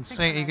 And then we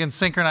can You can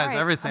synchronize All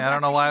right, everything. I'm I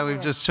don't know back why to we've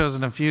you. just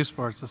chosen a few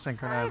sports to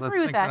synchronize. I Let's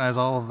agree with that. synchronize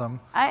all of them.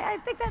 I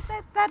think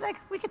that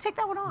we could take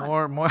that one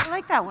on. More. I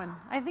like that one.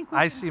 I think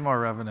I see more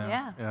revenue.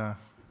 Yeah. Yeah.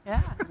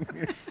 Yeah.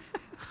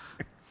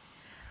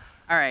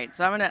 All right,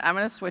 so I'm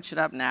gonna switch it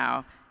up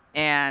now,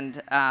 and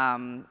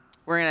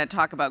we're gonna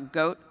talk about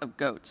goat of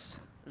goats.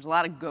 There's a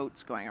lot of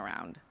goats going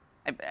around.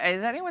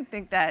 Does anyone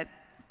think that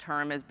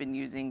term is being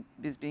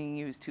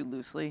used too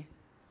loosely?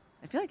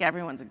 I feel like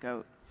everyone's a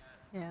goat.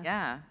 Yeah.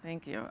 Yeah,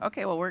 thank you.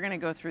 Okay, well, we're gonna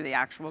go through the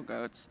actual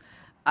goats.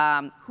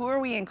 Who are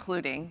we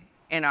including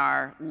in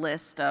our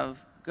list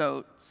of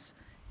goats,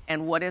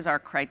 and what is our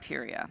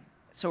criteria?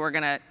 So we're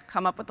gonna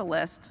come up with a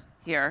list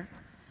here,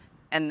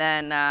 and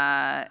then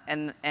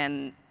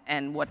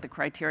and what the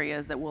criteria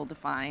is that we'll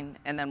define,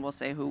 and then we'll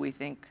say who we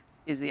think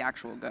is the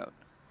actual goat.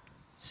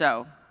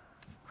 So,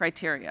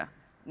 criteria.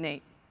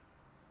 Nate,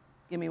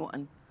 give me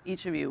one.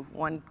 Each of you,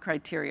 one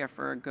criteria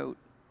for a goat.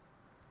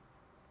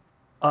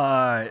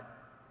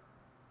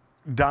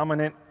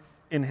 Dominant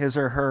in his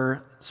or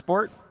her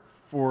sport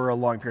for a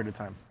long period of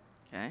time.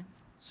 Okay,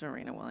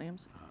 Serena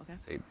Williams. Okay.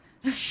 Say,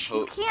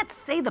 You can't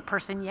say the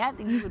person yet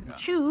that you would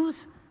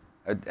choose.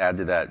 I'd add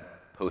to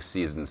that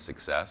postseason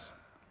success.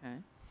 Okay.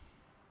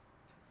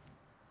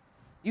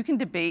 You can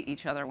debate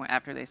each other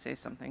after they say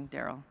something,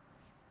 Daryl.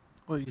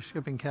 Well, you're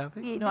skipping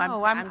Kathy? No, I'm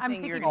saying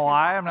thinking you're- Oh,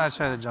 I am not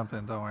trying to jump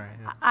in. Don't worry.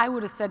 Yeah. I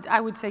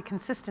would say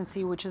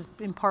consistency, which is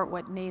in part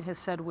what Nate has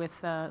said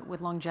with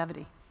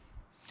longevity.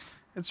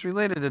 It's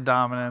related to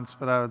dominance,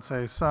 but I would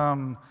say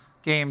some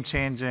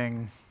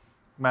game-changing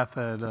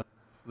method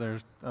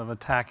of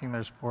attacking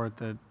their sport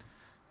that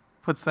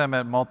puts them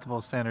at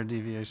multiple standard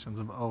deviations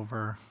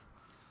over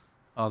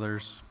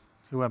others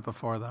who went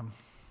before them.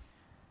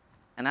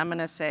 And I'm going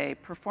to say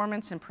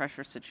performance in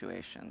pressure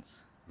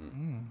situations.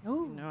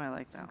 Ooh. No, I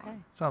like that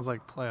one. Sounds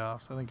like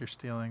playoffs. I think you're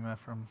stealing that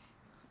from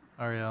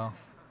Ariel.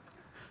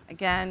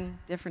 Again,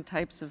 different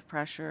types of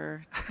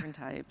pressure, different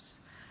types.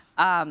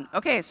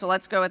 Okay, so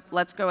let's go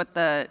with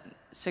the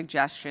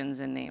suggestions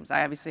and names.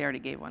 I obviously already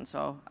gave one,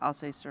 so I'll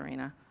say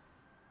Serena.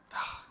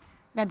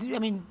 Now,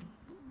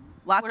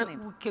 Lots of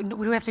names. Do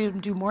we have to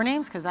do more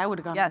names? Because I would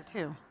have gone Yes.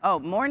 there too. Oh,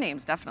 more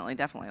names, definitely.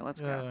 Let's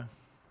go. Yeah.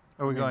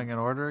 Are we going in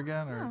order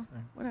again? Or? No,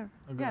 whatever.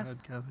 Oh, go Yes.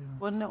 ahead, Kathy.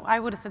 Well, no, I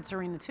would have said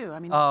Serena too. I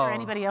mean, is Oh. there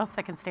anybody else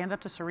that can stand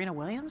up to Serena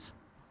Williams?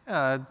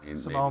 Yeah,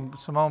 it's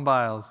Simone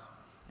Biles.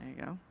 There you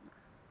go.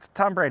 It's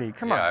Tom Brady.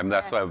 Come Yeah, on.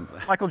 that's why.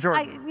 Michael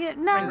Jordan.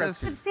 No,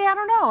 this- but see, I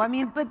don't know. I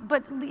mean,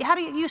 but how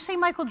do you say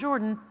Michael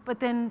Jordan,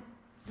 but then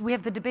we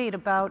have the debate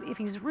about if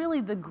he's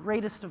really the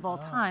greatest of all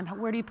time,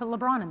 where do you put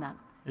LeBron in that?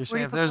 You're Where do saying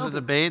you if put there's a Kobe?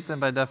 debate, then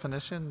by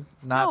definition,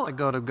 not No. the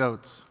go to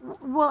goats.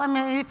 Well, I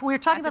mean, if we're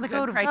talking That's about the a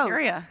go good to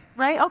criteria. votes,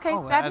 right? Okay,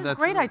 Oh, that add is that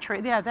great. to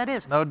it. Yeah, that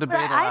is. No But debate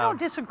I allowed. don't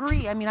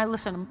disagree. I mean, I'm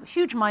a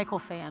huge Michael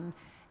fan,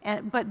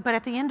 but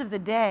at the end of the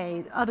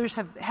day, others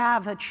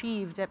have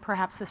achieved at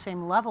perhaps the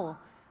same level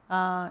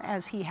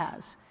as he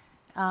has.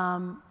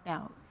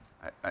 Now,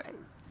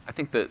 I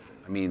think that,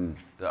 I mean,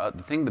 the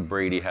thing that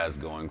Brady has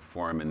going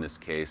for him in this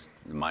case,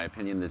 in my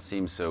opinion, that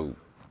seems so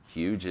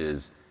huge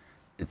is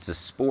it's a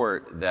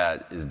sport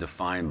that is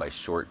defined by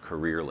short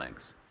career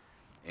lengths.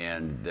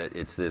 And that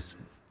it's this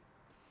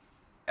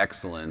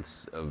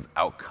excellence of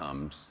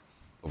outcomes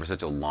over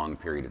such a long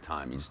period of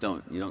time.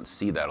 You don't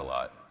see that a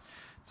lot.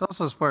 It's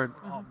also a sport,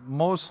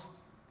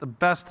 the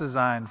best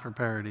design for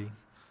parity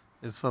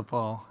is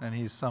football, and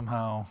he's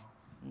somehow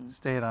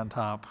stayed on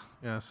top.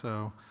 Yeah,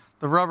 so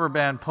the rubber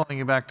band pulling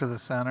you back to the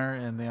center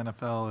in the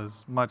NFL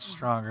is much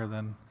stronger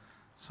than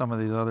some of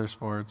these other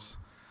sports.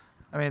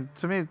 I mean,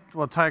 to me,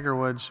 well, Tiger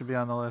Woods should be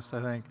on the list,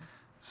 I think.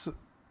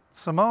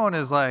 Simone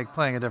is like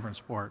playing a different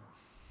sport.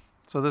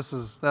 So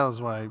that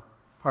was why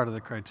part of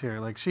the criteria.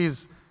 Like she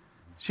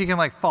can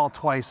like fall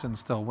twice and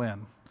still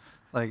win.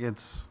 Like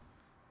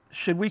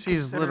Should we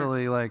she's consider,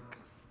 literally like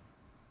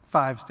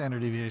 5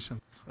 standard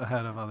deviations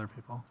ahead of other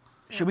people.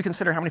 Should we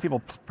consider how many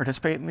people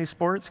participate in these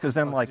sports? Because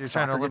then, like, you're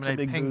trying to soccer gets a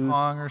eliminate big ping boost,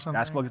 pong or something?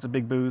 basketball gets a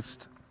big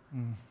boost.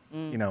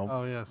 You know,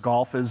 Oh, yes.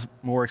 golf is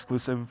more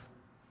exclusive.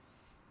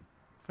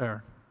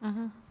 Fair.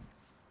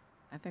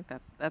 I think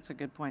that's a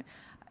good point.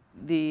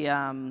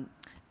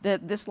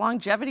 This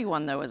longevity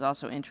one though is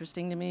also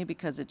interesting to me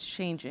because it's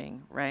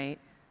changing, right?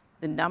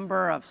 The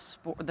number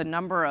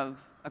of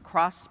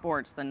across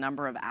sports, the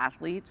number of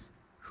athletes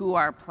who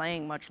are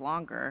playing much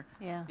longer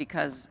Yeah.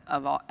 because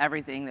of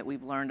everything that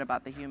we've learned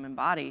about the human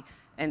body.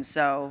 And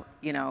so,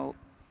 you know,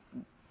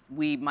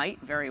 we might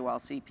very well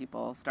see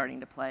people starting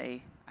to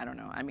play, I don't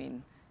know, I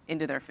mean,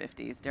 into their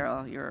 50s.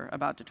 Daryl, you're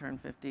about to turn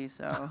 50,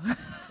 so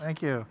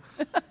Thank you.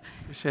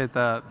 Appreciate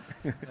that.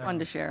 it's fun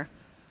to share.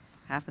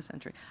 Half a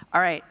century.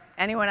 All right.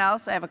 Anyone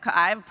else? I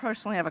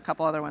personally have a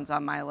couple other ones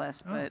on my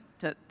list, but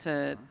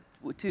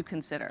to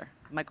consider.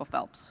 Michael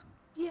Phelps.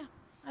 yeah.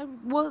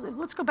 Well,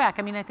 let's go back.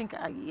 I mean, I think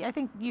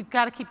you've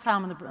got to keep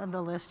Tom on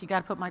the list. You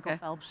got to put Michael Okay.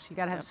 Phelps. You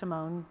got to have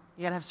Simone.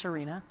 You got to have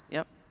Serena.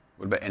 Yep.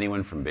 What about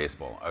anyone from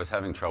baseball? I was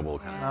having trouble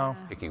kind of No.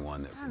 picking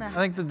one that. I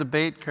think the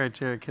debate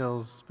criteria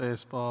kills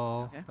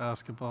baseball, Okay.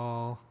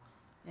 basketball.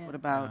 Yeah. What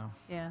about?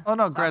 Yeah. Oh,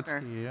 no, Soccer.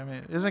 Gretzky. I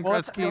mean, isn't Well,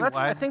 Gretzky that's,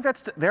 I wide? think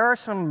there are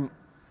some,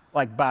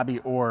 like, Bobby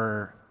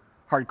Orr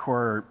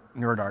hardcore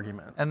nerd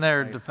arguments. And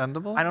they're right?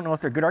 defendable? I don't know if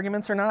they're good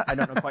arguments or not. I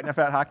don't know quite enough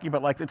about hockey,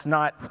 but, like, there's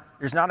not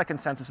a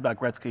consensus about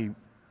Gretzky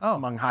Oh.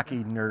 among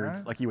hockey nerds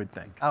Alright. like you would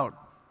think. Out.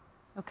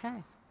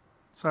 Okay.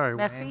 Sorry,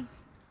 Messi. Wayne.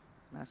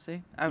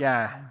 Messi?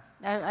 Yeah,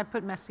 I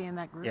put Messi in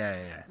that group.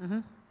 yeah.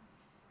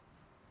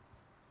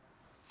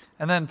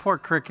 And then poor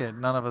cricket.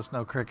 None of us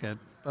know cricket,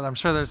 but I'm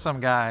sure there's some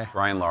guy.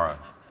 Brian Lara.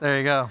 There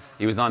you go.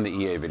 He was on the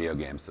EA video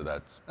game, so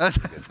that's.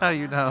 That's how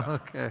you know.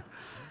 Okay.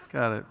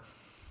 Got it.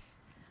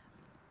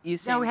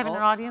 Usain Now we having an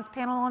Bolt? audience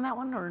panel on that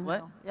one, or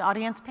What? no? The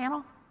audience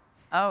panel?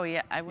 Oh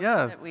yeah, I wish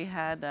Yeah. that we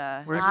had.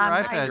 Where's your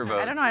I'm iPad? Your vote,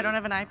 I don't know. I too. don't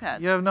have an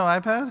iPad. You have no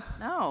iPad?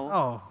 No.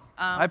 Oh,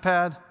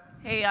 iPad?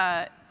 Hey,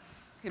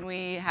 can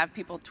we have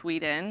people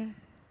tweet in?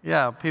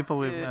 Yeah, people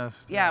we've to-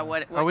 missed. yeah,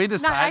 what- Are we No, I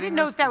deciding didn't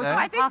know this if that was today?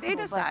 I think Possible, they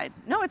but- decide.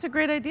 No, it's a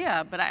great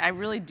idea, but I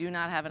really do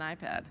not have an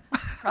iPad.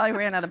 Probably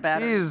ran out of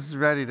battery. She's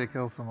ready to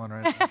kill someone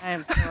right now. I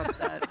am so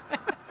upset.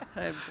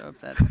 I am so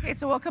upset. Okay,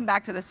 so we'll come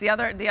back to this. The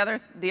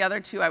other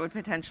two I would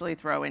potentially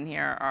throw in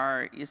here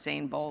are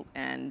Usain Bolt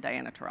and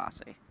Diana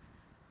Taurasi.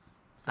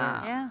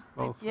 Yeah.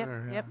 Both Yep.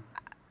 there, yeah. Yep.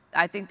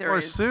 I think there Or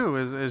is. Sue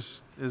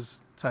is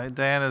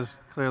Diana's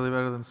clearly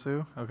better than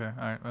Sue. Okay,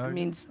 all right. I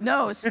mean,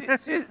 no,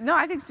 no.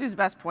 I think Sue's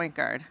best point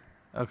guard.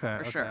 okay,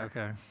 for okay, sure.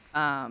 okay.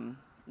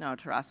 No,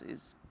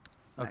 Taurasi's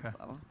next Okay.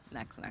 level.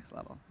 Next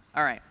level.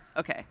 All right.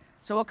 Okay.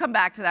 So we'll come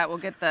back to that. We'll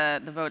get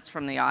the votes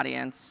from the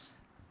audience,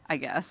 I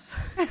guess.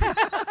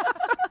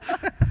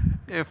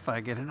 If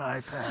I get an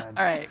iPad.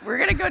 All right. We're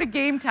gonna go to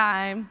game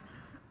time.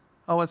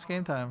 Oh, what's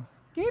game time?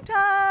 Game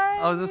time.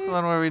 Oh, is this the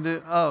one where we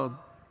do? Oh,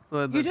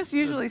 You just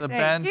usually the say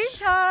bench. game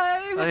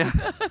time. Oh,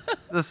 yeah.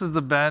 This is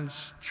the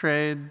bench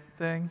trade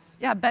thing.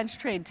 Yeah, bench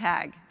trade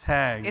tag.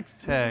 Tag. We've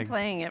been tag.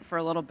 playing it for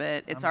a little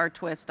bit. It's our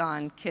twist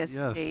on kiss,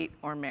 Yes. date,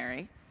 or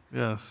marry.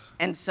 Yes.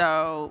 And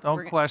so Don't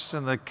we're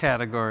question the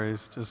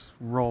categories. Just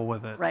roll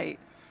with it. right.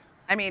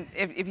 I mean,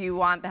 if you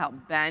want the help,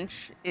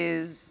 bench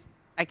is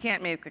I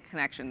can't make the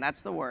connection.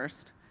 That's the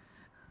worst.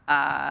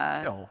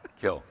 Kill.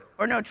 Kill.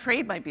 Or no,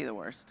 trade might be the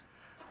worst.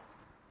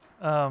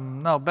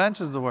 No,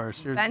 bench is the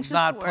worst. You're Bench is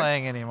not the worst.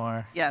 playing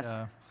anymore. Yes.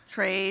 Yeah.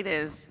 Trade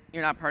is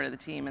you're not part of the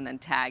team, and then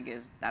tag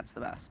is that's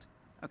the best.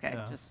 Okay,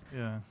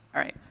 Yeah.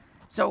 all right.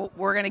 So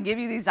we're gonna give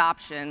you these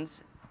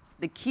options.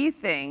 The key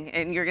thing,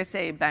 and you're gonna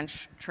say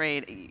bench,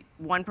 trade.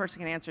 One person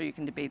can answer. You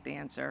can debate the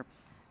answer,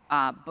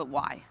 but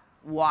why?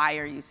 Why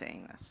are you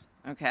saying this?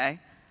 Okay.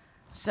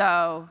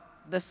 So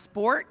the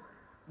sport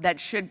that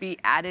should be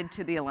added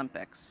to the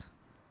Olympics: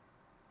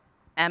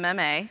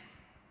 MMA,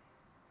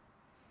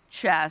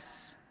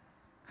 chess,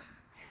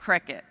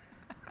 cricket.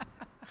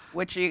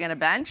 Which are you gonna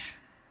bench?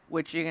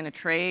 Which are you gonna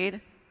trade?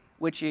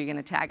 Which are you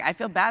gonna tag? I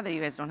feel bad that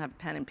you guys don't have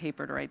pen and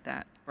paper to write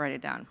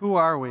it down. Who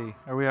are we?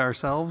 Are we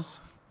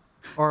ourselves?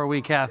 Or are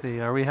we Kathy?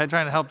 Are we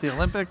trying to help the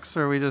Olympics,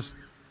 or are we just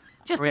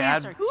Just we add-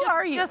 answer. Who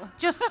are you? Just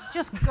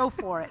go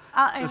for it.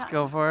 just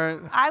go for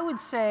it? I would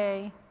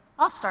say,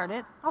 I'll start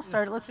it.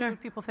 Let's see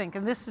what people think.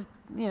 And this is,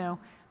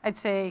 I'd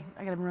say,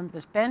 I gotta remember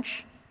this: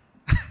 bench,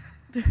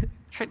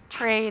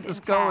 trade, Just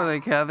and go tag. with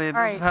it, Kathy. It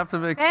All doesn't right. have to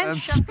make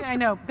bench, sense. I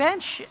know.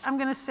 Bench, I'm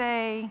gonna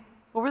say,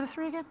 what were the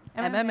three again?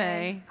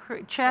 MMA,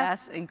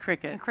 chess, and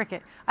cricket. and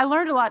cricket. I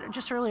learned a lot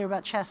just earlier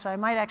about chess, so I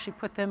might actually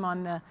put them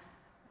on the.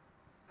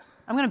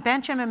 I'm gonna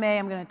bench MMA.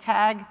 I'm gonna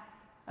tag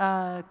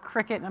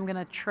cricket, and I'm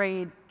gonna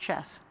trade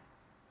chess.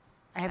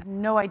 I have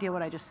no idea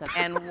what I just said.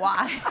 And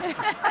why?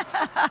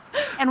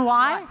 And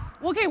why?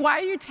 Okay, why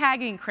are you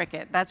tagging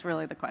cricket? That's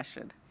really the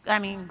question.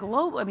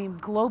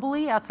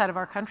 Globally, outside of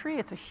our country,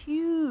 it's a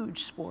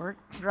huge sport,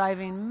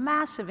 driving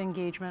massive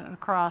engagement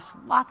across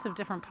lots of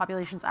different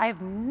populations. I have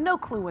no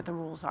clue what the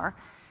rules are,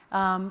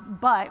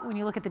 but when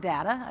you look at the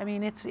data,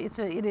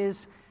 it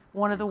is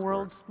one of the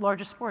world's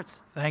largest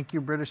sports. Thank you,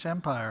 British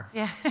Empire.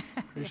 Yeah,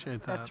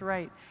 Appreciate that. that's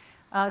right.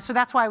 So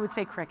that's why I would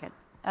say cricket.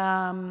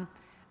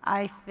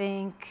 I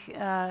think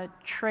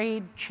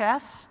trade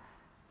chess.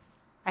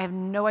 I have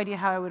no idea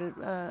how I would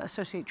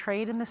associate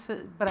trade in this,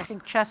 but I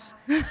think chess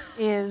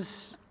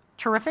is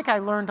terrific. I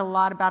learned a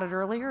lot about it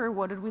earlier.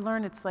 What did we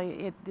learn? It's like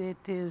it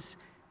is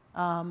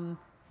The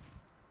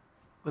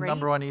great.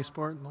 number one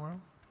esport in the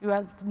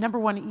world? Number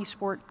one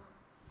esport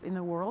in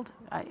the world.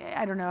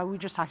 I don't know. We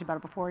just talked about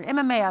it before.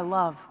 MMA I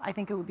love. I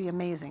think it would be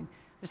amazing.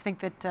 I just think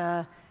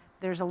that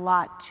there's a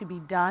lot to be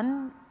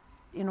done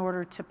in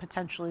order to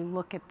potentially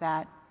look at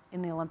that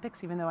in the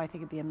Olympics, even though I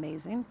think it'd be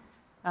amazing.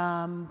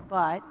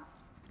 But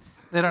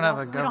They don't have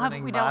a we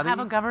governing don't body? have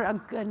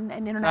an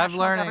international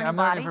governing I'm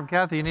body. learning from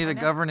Kathy, you need a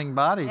governing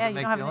body to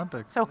make the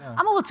Olympics. So Yeah.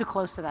 I'm a little too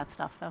close to that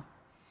stuff, though.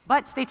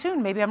 But stay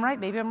tuned. Maybe I'm right.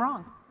 Maybe I'm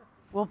wrong.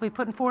 We'll be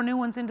putting 4 new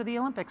ones into the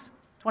Olympics,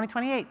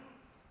 2028.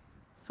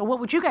 So what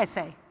would you guys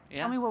say?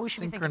 Yeah. Tell me what we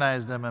should be thinking.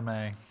 Synchronized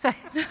MMA. Say,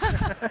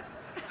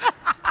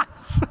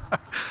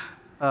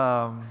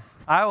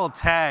 I will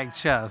tag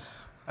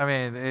chess. I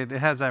mean, it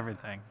has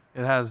everything.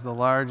 It has the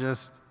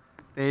largest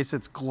base.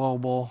 It's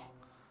global,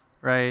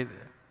 right?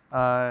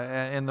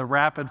 In the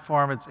rapid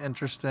form, it's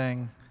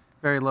interesting.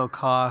 Very low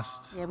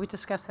cost. yeah, we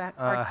discussed that.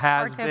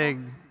 Has Card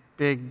table.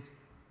 big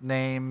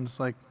names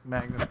like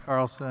Magnus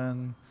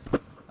Carlsen.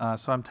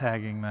 So I'm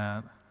tagging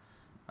that.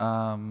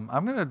 I'm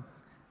gonna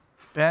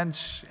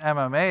bench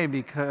MMA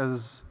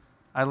because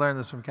I learned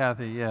this from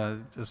Kathy. Yeah,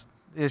 just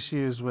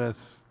issues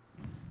with,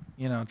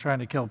 trying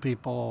to kill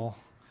people,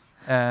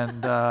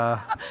 and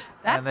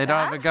and they don't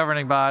have a bad.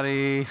 governing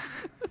body,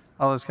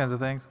 all those kinds of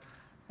things.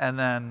 And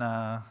then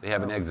They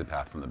have an exit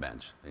path from the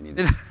bench. They need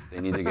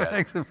to get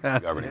Exit a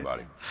path. governing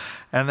body.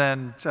 And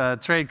then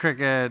trade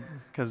cricket,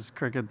 because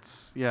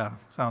cricket's,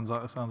 sounds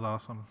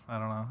awesome. I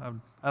don't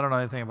know. I don't know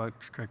anything about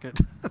cricket.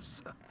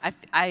 So,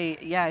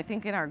 I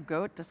think in our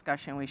GOAT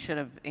discussion we should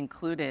have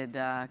included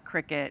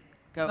cricket.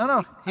 Goat.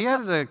 no, he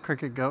added a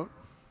cricket goat.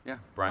 Yeah,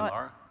 Brian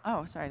Lara.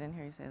 Oh, sorry, I didn't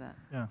hear you say that.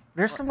 Yeah.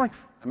 There's some like,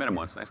 I met him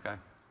once. Nice guy.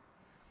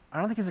 I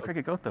don't think he's a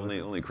cricket goat though.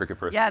 Only a cricket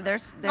person. Yeah,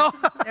 there's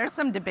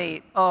some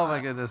debate. Oh my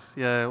goodness.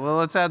 Yeah. Well,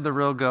 let's add the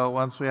real goat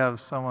once we have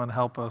someone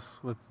help us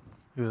with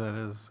who that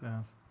is. Yeah.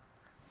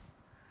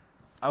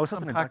 I was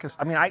hoping to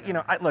Pakistan.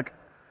 look.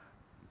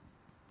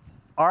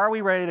 Are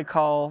we ready to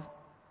call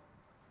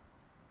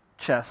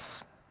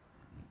chess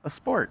a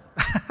sport?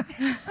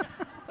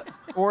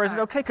 Or is it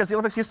okay? Because the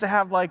Olympics used to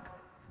have like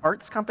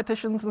arts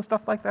competitions and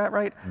stuff like that,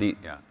 right? They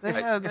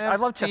have I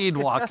love chess. speed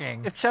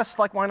walking. If chess,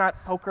 like, why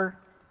not poker?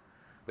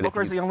 But if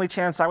Poker's you- the only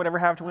chance I would ever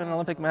have to win an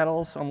Olympic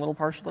medal, so I'm a little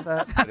partial to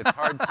that. But it's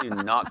hard to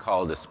not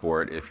call it a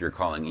sport if you're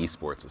calling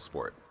esports a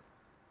sport.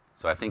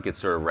 So I think it's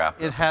sort of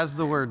wrapped It up. has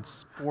the word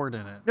sport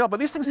in it. No, but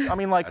these things,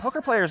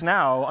 poker players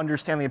now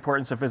understand the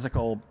importance of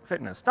physical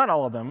fitness. Not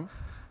all of them.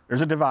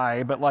 There's a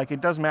divide, but like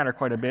it does matter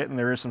quite a bit, and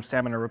there is some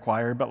stamina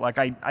required. But like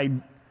I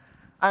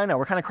don't know,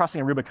 we're kind of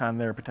crossing a Rubicon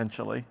there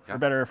potentially, Yeah. for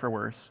better or for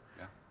worse.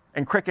 Yeah.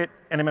 And cricket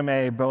and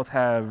MMA both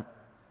have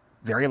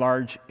very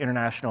large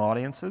international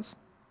audiences,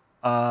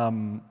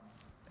 and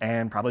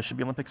probably should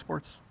be Olympic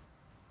sports.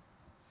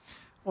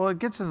 Well, it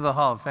gets into the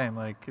Hall of Fame.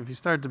 Like, if you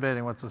start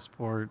debating what's a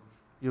sport,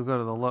 you'll go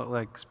to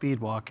the speed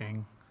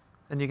walking,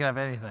 then you can have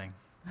anything.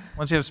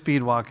 Once you have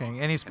speed walking,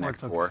 any sport's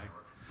Connect Four. okay.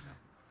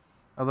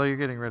 Although you're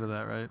getting rid of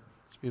that, right?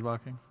 Speed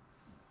walking.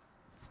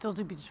 Still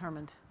to be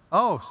determined.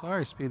 Oh,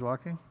 sorry, speed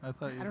walking. I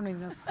thought I you don't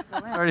even know if it's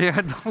still in. already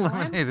had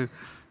eliminated.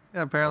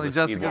 Yeah, apparently The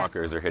Jessica.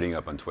 Speedwalkers are hitting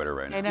up on Twitter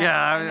right now. I know,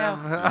 Yeah, I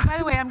I know. By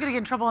the way, I'm going to get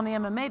in trouble on the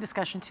MMA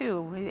discussion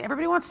too.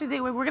 Everybody wants to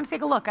do. We're going to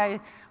take a look.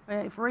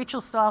 If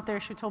Rachel's still out there,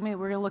 she told me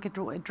we're going to look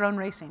at drone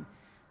racing.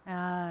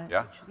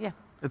 Yeah? Yeah.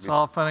 It's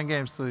all fun and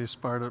games till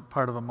you're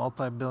part of a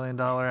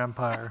multi-billion-dollar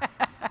empire.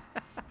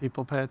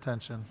 People pay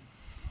attention.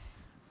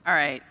 All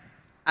right.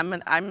 I'm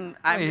Wait,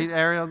 just,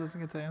 Ariel doesn't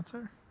get to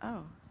answer?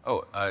 oh.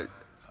 Oh,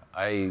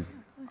 I'll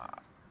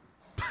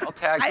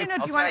tag. I didn't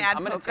know if you wanna add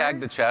I'm going to poker. tag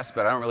the chess,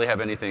 but I don't really have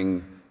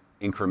anything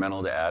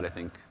incremental to add. I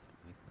think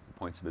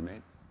points have been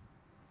made.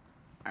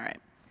 All right.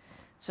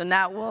 So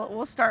now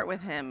we'll start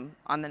with him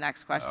on the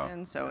next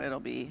question, so it'll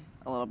be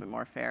a little bit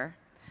more fair.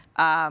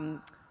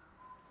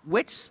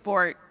 Which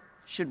sport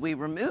should we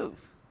remove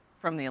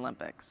from the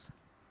Olympics?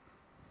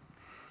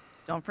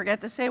 Don't forget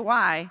to say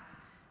why.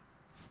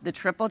 The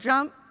triple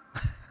jump,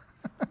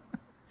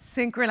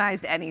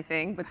 synchronized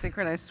anything but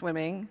synchronized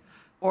swimming,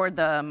 or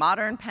the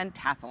modern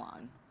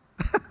pentathlon.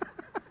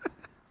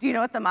 Do you know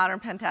what the modern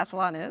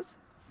pentathlon is?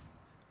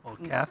 Well,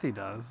 Kathy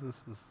does.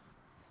 This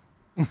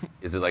is.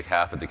 Is it like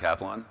half a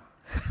decathlon?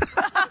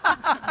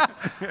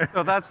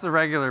 No, that's the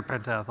regular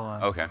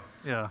pentathlon. Okay.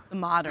 Yeah. The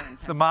modern.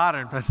 The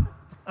modern pentathlon.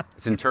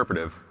 It's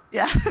interpretive.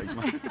 Yeah.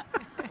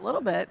 A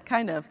little bit,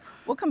 kind of.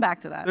 We'll come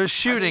back to that. There's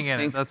shooting in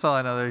it. sync- That's all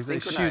I know. They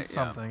synchronize, shoot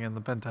yeah. something in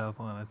the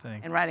pentathlon, I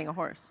think. And riding a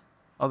horse.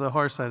 Oh, the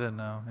horse I didn't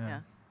know. Yeah. Yeah.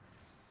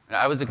 And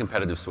I was a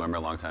competitive swimmer a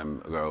long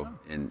time ago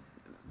in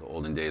the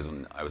olden days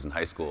when I was in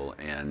high school,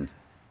 and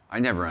I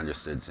never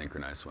understood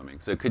synchronized swimming.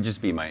 So it could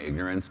just be my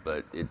ignorance,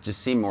 but it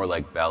just seemed more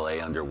like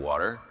ballet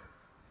underwater.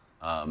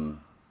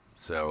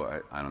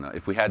 So I don't know.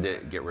 If we had to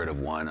get rid of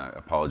one, I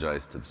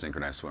apologize to the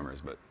synchronized swimmers,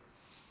 but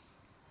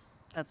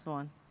That's the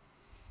one.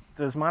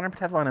 Does modern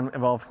pentathlon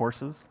involve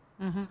horses?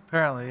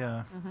 Apparently,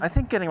 yeah. I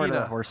think getting rid of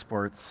PETA. the horse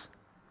sports,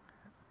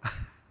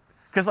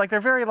 because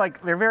they're very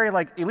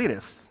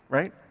elitist,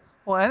 right?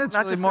 Well, and it's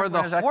Not really just more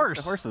the synchronized access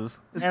to horse. horses.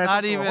 It's And not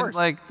also a even horse.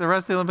 like the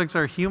rest of the Olympics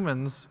are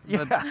humans.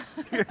 But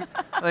Yeah.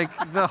 like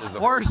the does the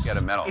horse. get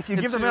a medal? If you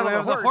give It's- the medal we to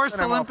have the the horse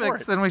then I'm all for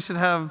Olympics, it. then we should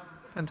have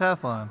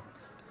pentathlon.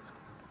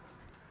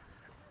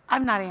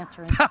 I'm not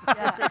answering.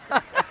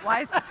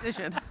 Wise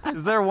decision.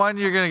 Is there one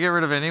you're going to get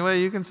rid of anyway,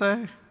 you can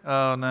say?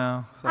 Oh,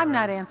 no. Sorry. I'm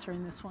not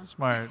answering this one.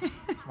 Smart.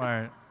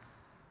 Smart.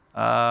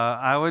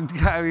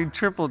 I mean,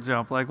 triple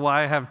jump. Like,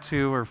 why have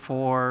 2 or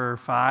 4 or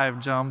 5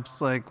 jumps?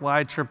 Like,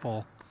 why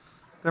triple?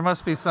 There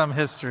must be some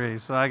history,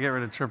 so I get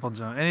rid of triple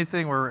jump.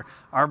 Anything where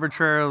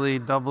arbitrarily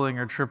doubling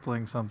or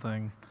tripling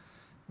something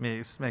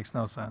makes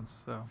no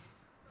sense. So,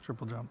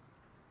 triple jump.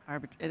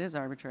 It is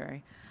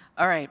arbitrary.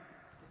 All right.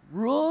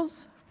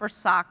 Rules for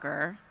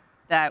soccer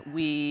that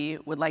we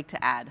would like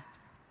to add.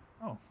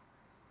 Oh.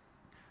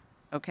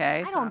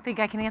 Okay. I don't think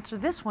I can answer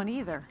this one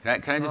either, Can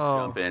I just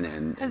Oh. jump in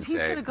and because say,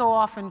 he's going to go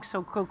off and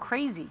go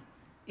crazy.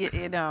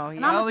 You know.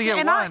 And I I'm a only pu- get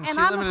and I- one. and She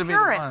I'm a limited me to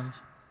one.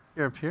 purist.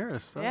 You're a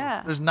purist. Oh.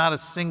 Yeah. There's not a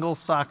single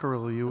soccer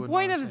rule you would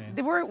Point want of to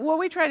change. what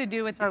we try to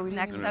do with Sorry, these we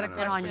next didn't set of No,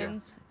 no, no, no,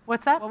 questions.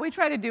 What's that? What we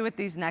try to do with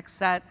these next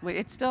set,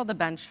 it's still the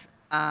bench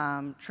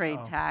trade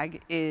Oh.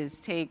 tag,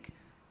 is take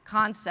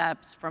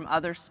concepts from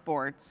other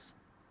sports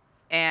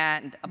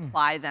and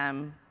apply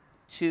them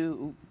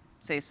to,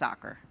 say,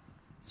 soccer.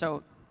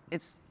 So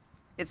it's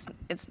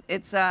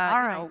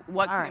right,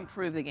 what all can right.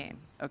 improve the game.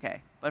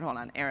 Okay, but hold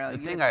on, Ariel. The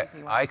you thing had something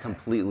you wanted I to say.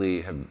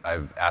 completely have,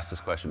 I've asked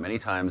this question many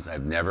times.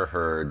 I've never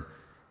heard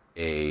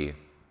a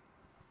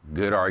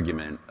good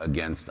argument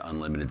against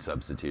unlimited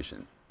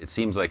substitution. It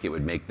seems like it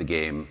would make the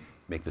game,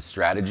 make the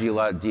strategy a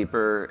lot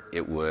deeper.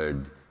 It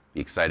would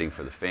be exciting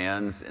for the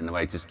fans, and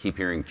I just keep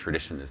hearing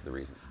tradition is the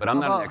reason. But I'm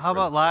not an expert. How in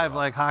about sport live at all.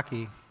 like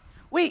hockey?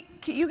 Wait,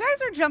 you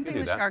guys are jumping do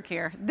the that. shark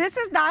here. This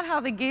is not how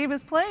the game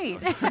is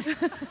played.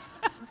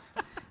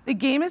 The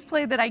game is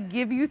played that I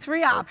give you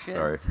 3 options,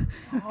 sorry.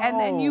 and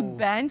then you Oh.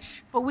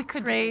 bench, But we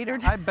could trade, or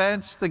I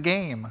benched the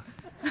game.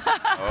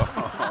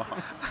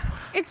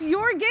 it's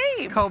your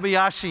game.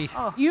 Kobayashi.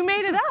 You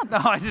made it up. No,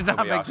 I did not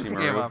make Kobayashi this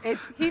Maru. game up.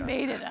 He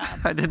made it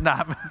up. I did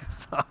not make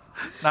this up.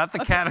 Not the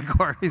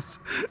categories.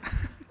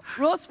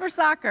 Rules for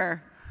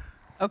soccer.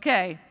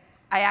 Okay,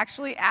 I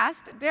actually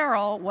asked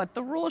Daryl what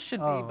the rules should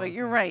be, Oh, but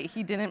you're right,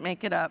 he didn't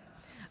make it up.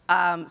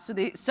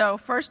 So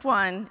first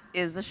one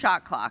is the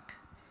shot clock,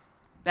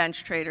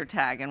 bench, trade, or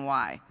tag, and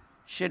why.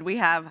 Should we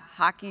have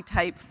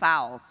hockey-type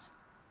fouls,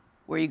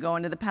 where you go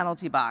into the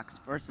penalty box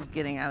versus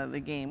getting out of the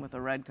game with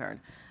a red card?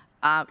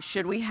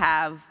 Should we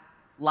have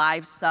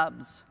live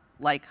subs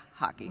like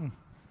hockey?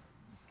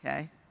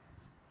 Okay,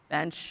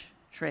 bench,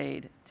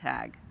 trade,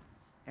 tag.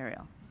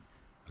 Ariel.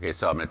 Okay,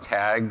 so I'm going to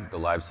tag the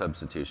live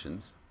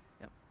substitutions.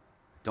 Yep.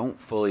 Don't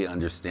fully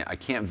understand. I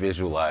can't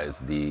visualize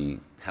the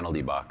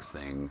penalty box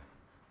thing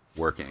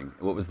working.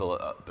 What was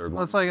the third Well,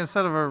 one? it's like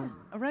instead of A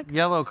red card.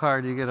 yellow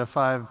card, you get a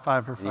five for You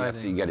have to,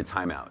 fighting. you get a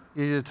timeout.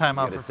 You get a You timeout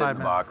got for to sit 5 in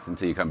the minutes. box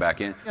until you come back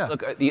in. Yeah.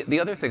 Look, the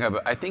other thing,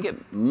 I think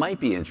it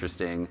might be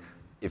interesting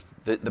if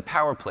the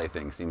power play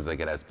thing seems like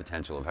it has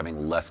potential of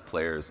having less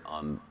players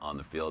on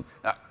the field.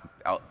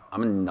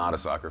 I'm not a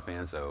soccer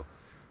fan, so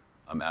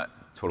I'm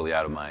totally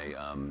out of my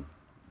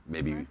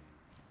maybe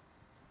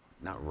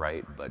not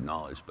right, but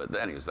knowledge. But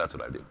anyways, that's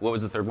what I do. What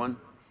was the third one?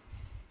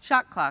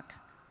 Shot clock.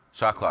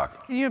 Shot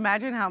clock. Can you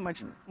imagine how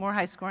much more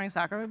high-scoring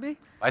soccer would be?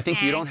 I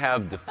think you don't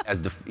have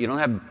you don't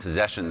have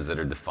possessions that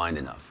are defined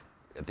enough.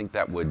 I think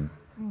that would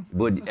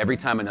every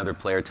time another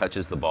player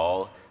touches the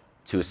ball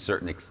to a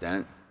certain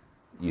extent,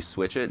 you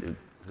switch it. It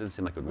doesn't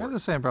seem like it would We have work. the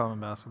same problem in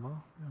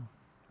basketball.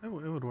 Yeah. It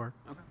would work.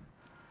 Okay.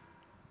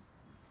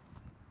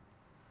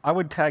 I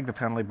would tag the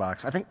penalty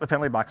box. I think the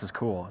penalty box is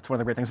cool. It's one of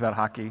the great things about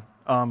hockey.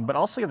 But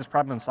also you have this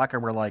problem in soccer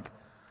where like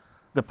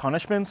the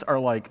punishments are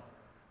like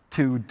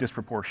too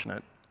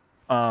disproportionate.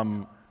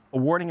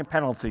 Awarding a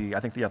penalty, I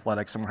think the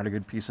Athletic, someone had a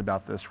good piece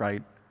about this,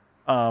 right?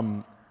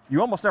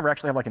 You almost never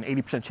actually have like an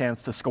 80%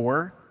 chance to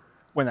score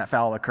when that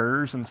foul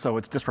occurs, and so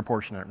it's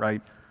disproportionate,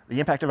 right? The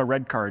impact of a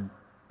red card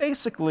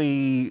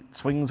basically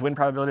swings win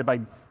probability by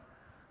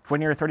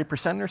 20 or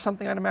 30% or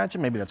something, I'd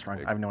imagine. Maybe that's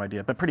wrong, I have no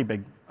idea, but pretty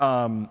big.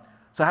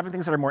 So having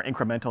things that are more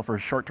incremental for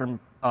short-term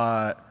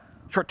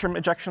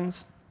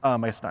ejections, I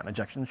guess not an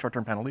ejection,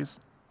 short-term penalties.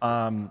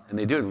 And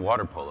they do it in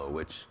water polo,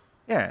 which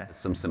Yeah. has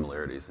some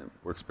similarities. It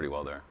works pretty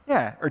well there.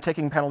 Yeah, or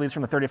taking penalties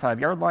from the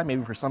 35-yard line,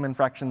 maybe for some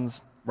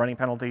infractions, running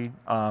penalty.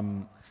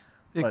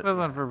 The But-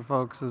 equivalent for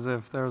folks is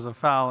if there was a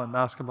foul in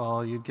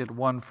basketball, you'd get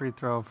one free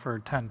throw for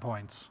 10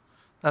 points.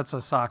 That's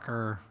a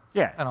soccer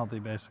Yeah. penalty,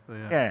 basically.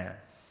 Yeah. Yeah.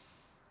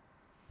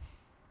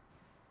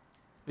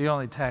 You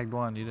only tagged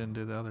one. You didn't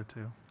do the other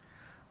two.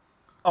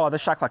 Oh, the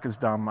shot clock is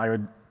dumb. I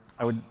would.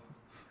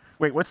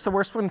 Wait, what's the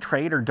worst one?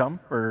 Trade or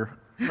dump or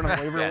put on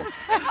the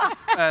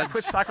waiver?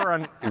 Put soccer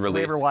on Release.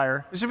 waiver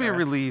wire. It should be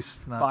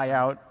released. Not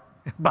Buyout.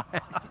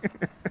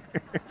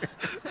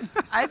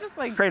 I just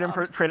like Trade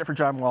it for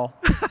John Wall.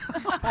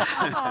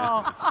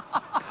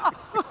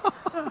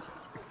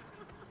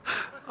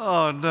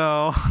 Oh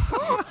no.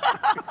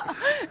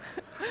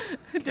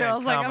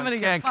 Daryl's like, I'm gonna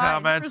get Can't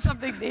fined comment. for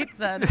something Nate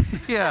said.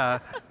 Yeah,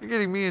 you're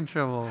getting me in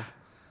trouble.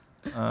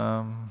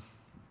 I'm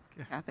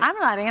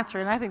not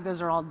answering. I think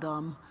those are all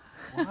dumb.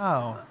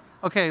 Wow.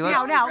 Okay, let's.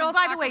 Now, real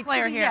by the soccer way,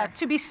 player here.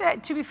 to be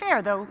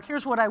fair though,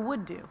 here's what I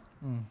would do.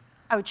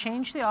 I would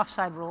change the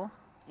offside rule.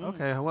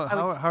 Okay, how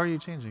are you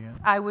changing it?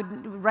 I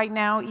would, right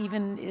now,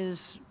 even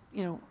is,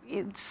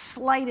 it's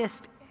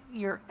slightest,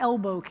 your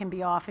elbow can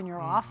be off and you're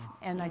off.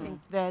 And I think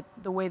that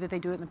the way that they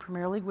do it in the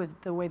Premier League with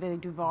the way that they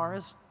do VAR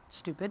is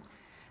stupid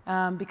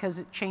because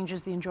it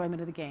changes the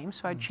enjoyment of the game.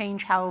 So I'd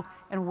change how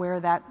and where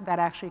that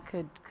actually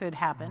could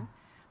happen.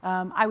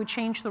 I would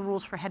change the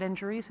rules for head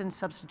injuries and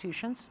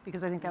substitutions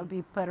because I think that would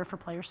be better for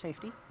player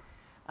safety.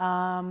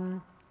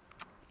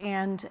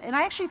 And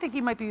I actually think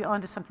you might be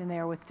onto something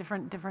there with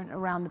different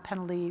around the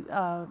penalty,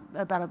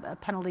 about a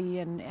penalty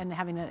and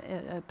having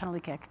a penalty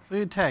kick. So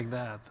you tag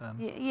that then.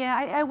 Yeah,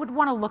 I would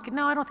want to look at,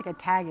 no, I don't think I'd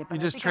tag it. But You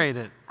I just think trade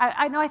it.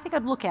 I know, I think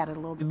I'd look at it a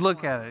little bit. You'd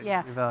look more. at it.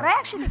 Yeah, evaluate. but I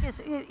actually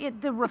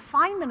think the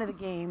refinement of the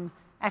game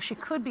actually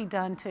could be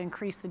done to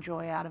increase the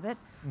joy out of it.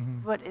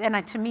 But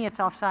to me, it's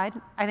offside.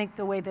 I think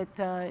the way that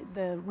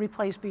the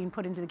replays being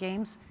put into the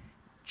games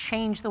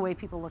change the way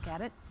people look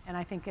at it, and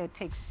I think it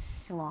takes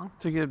too long.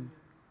 To give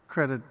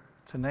credit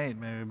to Nate,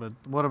 maybe, but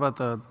what about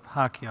the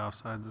hockey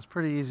offsides? It's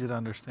pretty easy to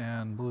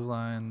understand. Blue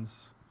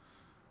lines.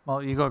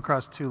 Well, you go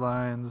across two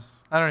lines.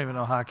 I don't even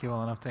know hockey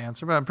well enough to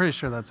answer, but I'm pretty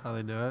sure that's how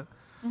they do it.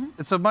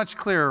 It's a much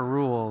clearer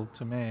rule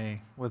to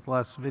me with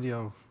less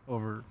video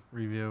over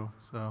review.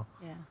 So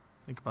Yeah.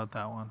 think about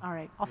that one. All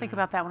right, I'll think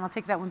about that one. I'll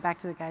take that one back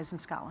to the guys in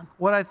Scotland.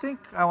 What I think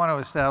I want to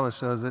establish,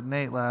 though, is that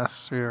Nate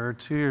last year or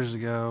 2 years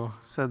ago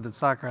said that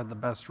soccer had the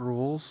best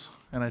rules,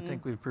 and I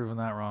think we've proven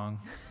that wrong.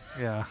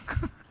 Yeah.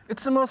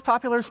 It's the most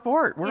popular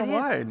sport It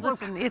worldwide. is.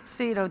 Listen, it's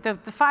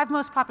the 5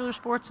 most popular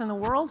sports in the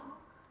world: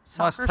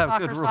 Must soccer, have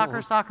good soccer,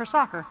 rules. soccer,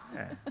 soccer.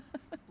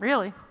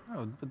 Really?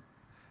 No, but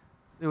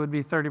it would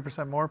be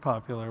 30% more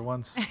popular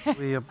once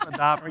we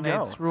adopt we go.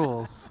 Nate's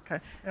rules.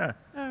 Okay. Yeah.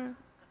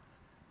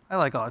 I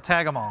like all.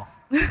 Tag them all.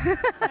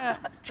 The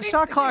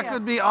shot clock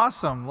would be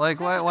awesome. Like,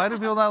 why do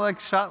people not like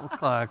shot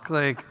clock?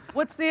 Like,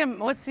 What's the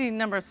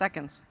number of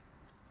seconds?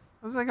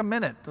 it's like a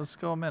minute. Let's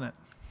go a minute.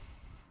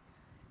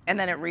 And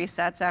then it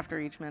resets after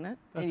each minute.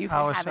 and That's you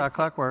how a have it- shot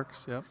clock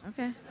works. Yep.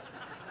 Okay,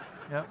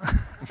 Yep.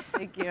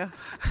 thank you.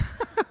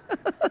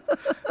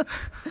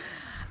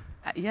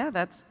 Yeah,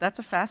 that's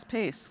a fast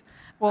pace.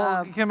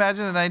 Well, can you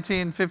imagine in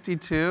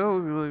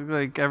 1952,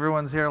 like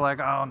everyone's here like,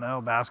 oh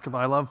no, basketball.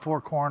 I love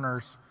four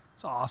corners.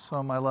 It's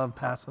awesome. I love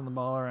passing the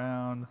ball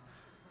around.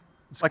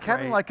 It's Like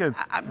having great. like a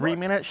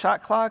 3-minute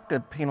shot clock to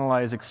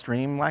penalize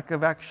extreme lack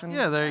of action.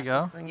 Yeah, there you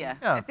go. Yeah,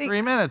 Yeah, I think,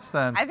 3 minutes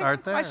then. I think Start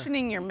you're there.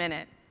 questioning your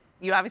minute.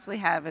 You obviously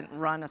haven't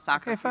run a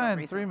soccer Okay, field fine.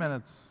 recently. 3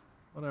 minutes.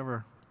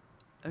 Whatever.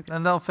 Okay.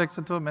 And they'll fix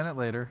it to a minute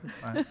later. It's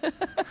fine.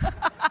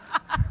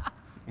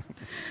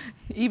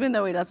 Even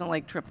though he doesn't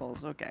like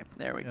triples. Okay,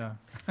 there we go.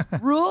 Yeah.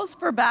 Rules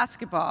for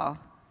basketball,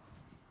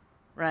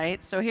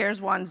 right? So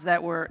here's ones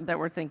that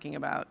we're thinking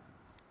about.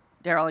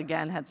 Daryl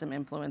again had some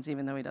influence,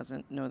 even though he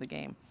doesn't know the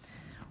game.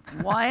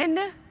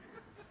 1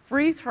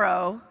 free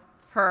throw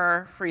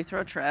per free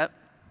throw trip,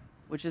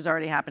 which is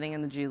already happening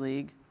in the G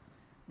League.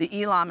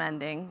 the Elam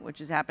ending,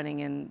 which is happening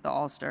in the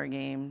All-Star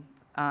game.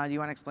 Do you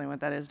want to explain what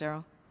that is,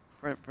 Daryl?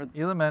 For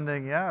Elam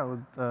ending, yeah.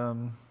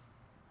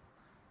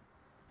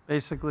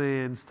 Basically,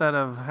 instead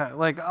of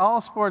like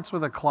all sports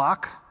with a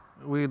clock,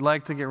 we'd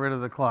like to get rid of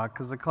the clock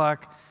because the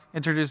clock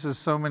introduces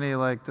so many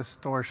like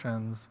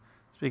distortions.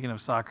 Speaking of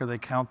soccer, they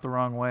count the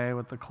wrong way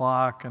with the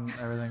clock and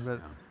everything.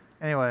 But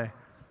anyway,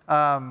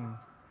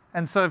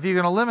 and so if you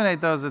can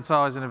eliminate those, it's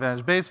always an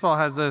advantage. Baseball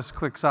has this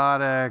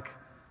quixotic.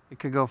 It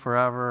could go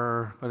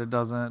forever, but it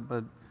doesn't.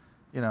 But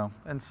you know,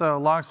 and so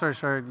long story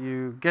short,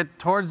 you get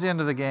towards the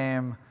end of the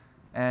game,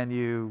 and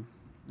you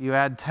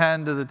add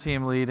 10 to the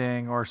team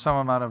leading or some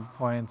amount of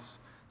points.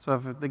 So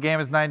if the game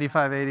is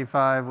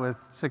 95-85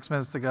 with 6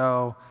 minutes to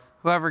go,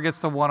 whoever gets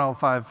to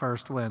 105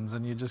 first wins,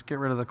 and you just get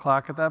rid of the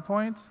clock at that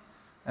point,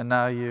 and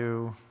now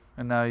you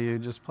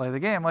just play the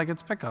game like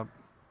it's pickup.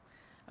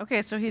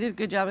 Okay, so he did a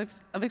good job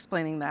of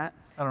explaining that.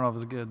 I don't know if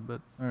it's good, but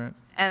all right.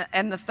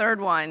 And the third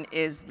one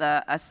is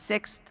on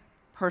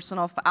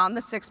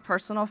the sixth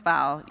personal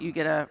foul, you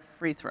get a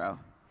free throw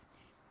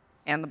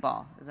and the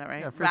ball. Is that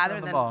right? Yeah, free throw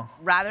and the ball.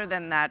 Rather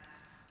than that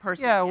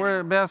person.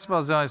 Yeah, basketball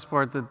is the only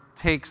sport that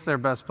takes their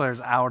best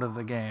players out of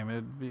the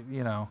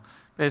game.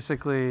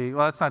 Basically,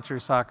 well, that's not true.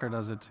 Soccer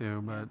does it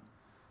too, but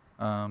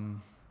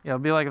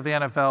it'd be like if the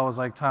NFL was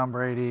like Tom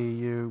Brady,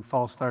 you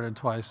false started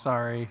twice.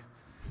 Sorry,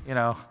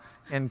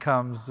 in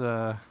comes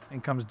Jarrett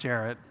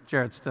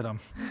Stidham.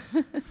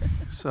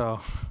 So.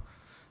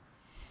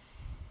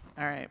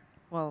 All right.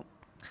 Well,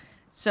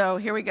 so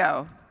here we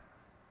go.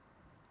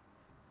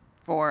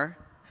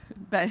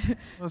 Let's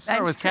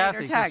start with Kathy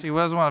because she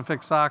doesn't want to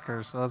fix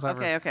soccer, so let's have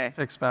her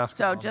fix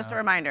basketball. So just a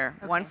reminder,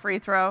 one free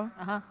throw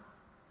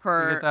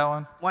per. You get that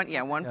one?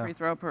 One free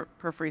throw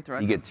per free throw.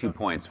 You get 2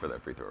 points for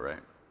that free throw, right?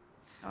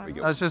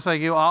 It's just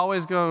like you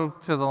always go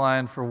to the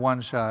line for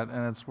one shot,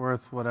 and it's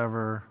worth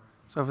whatever.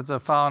 So if it's a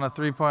foul on a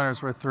three-pointer,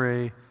 it's worth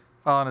 3.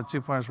 Foul on a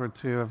two-pointer, it's worth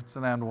 2. If it's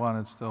an and 1,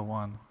 it's still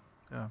 1.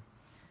 Yeah.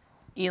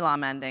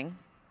 Elam ending.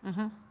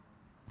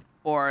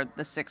 Or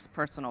the sixth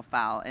personal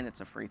foul, and it's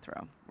a free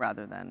throw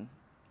rather than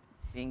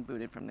being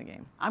booted from the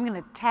game. I'm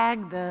going to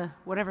tag the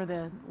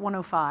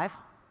 105.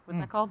 What's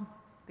that called?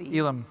 The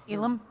Elam.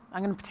 Elam.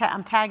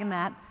 I'm tagging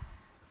that.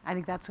 I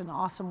think that's an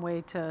awesome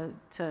way to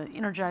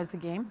energize the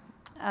game.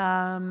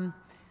 I'm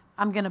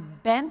going to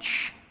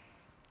bench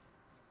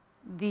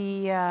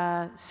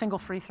the single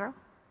free throw,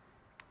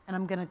 and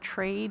I'm going to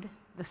trade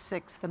the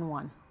 6th and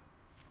 1.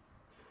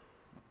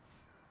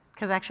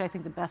 Because actually, I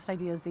think the best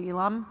idea is the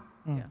Elam.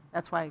 Yeah.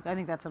 That's why I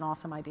think that's an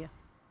awesome idea.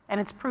 And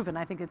it's proven.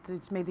 I think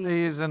it's made the. They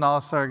use an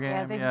All-Star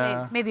game.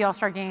 It's made the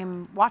All-Star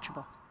game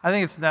watchable. I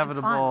think it's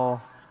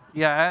inevitable.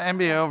 Yeah,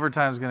 NBA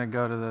overtime is going to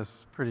go to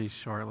this pretty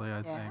shortly,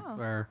 I think,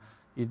 where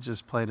you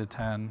just play to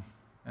 10,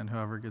 and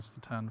whoever gets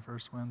to 10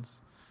 first wins.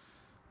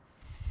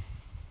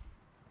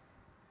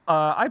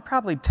 I'd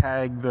probably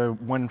tag the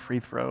one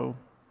free throw.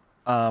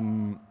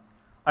 I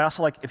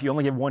also like if you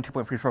only give 1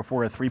 2-point free throw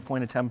for a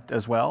 3-point attempt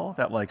as well.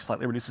 That like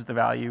slightly reduces the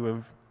value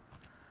of,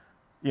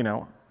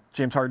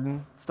 James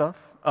Harden stuff.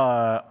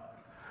 I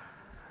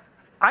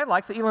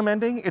like the Elam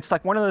ending. It's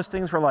like one of those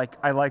things where like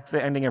I like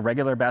the ending of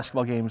regular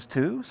basketball games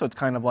too. So it's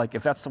kind of like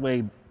if that's the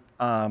way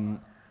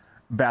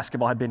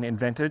basketball had been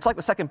invented, it's like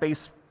the second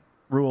base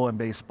rule in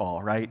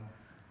baseball, right?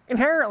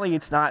 Inherently,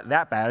 it's not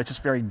that bad. It's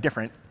just very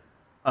different.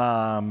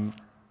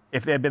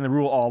 If it had been the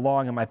rule all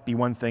along, it might be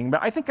one thing.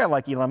 But I think I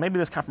like Elam. Maybe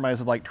this compromise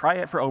of like try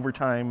it for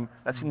overtime.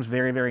 That seems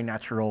very, very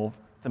natural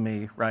to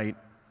me, right?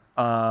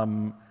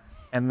 And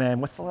then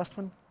what's the last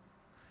one?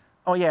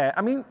 Oh yeah,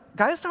 I mean,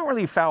 guys don't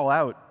really foul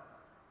out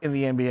in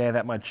the NBA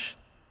that much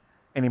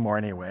anymore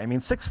anyway. I mean,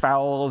 6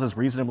 fouls is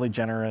reasonably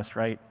generous,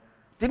 right?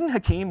 Didn't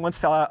Hakeem once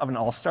foul out of an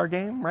All-Star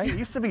game, right? It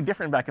used to be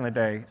different back in the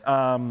day.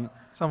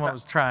 Someone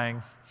was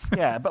trying.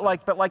 Yeah, but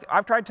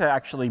I've tried to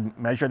actually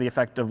measure the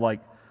effect of like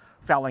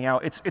fouling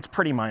out. It's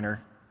pretty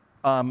minor.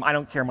 I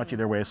don't care much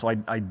either way, so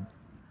I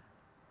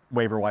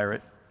waiver wire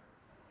it.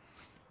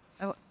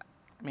 I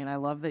mean, I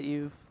love that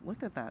you've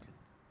looked at that.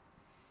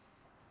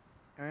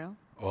 Ariel?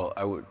 Well,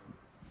 I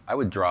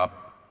would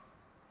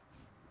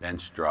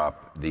bench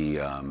drop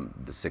the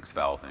 6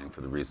 foul thing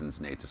for the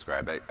reasons Nate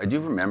described. I do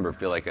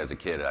feel like as a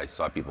kid I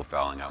saw people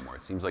fouling out more.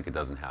 It seems like it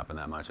doesn't happen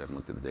that much. I haven't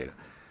looked at the data.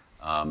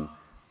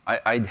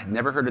 I'd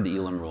never heard of the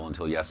Elam rule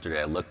until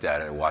yesterday. I looked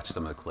at it, I watched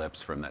some of the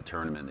clips from that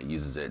tournament that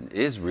uses it. And it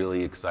is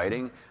really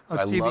exciting. So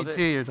I love it.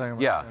 TBT you're talking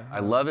about. Yeah, I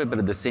love it, but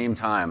at the same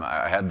time,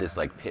 I had this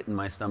like pit in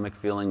my stomach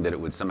feeling that it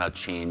would somehow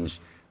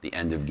change the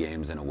end of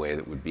games in a way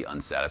that would be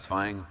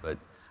unsatisfying. But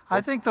I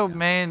think the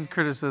main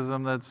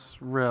criticism that's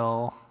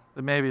real,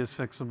 that maybe is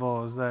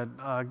fixable, is that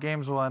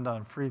games will end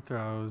on free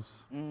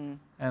throws.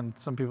 And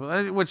some people,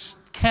 which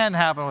can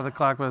happen with a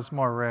clock, but it's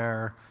more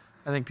rare.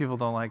 I think people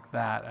don't like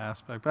that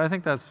aspect, but I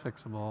think that's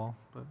fixable.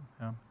 But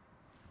yeah.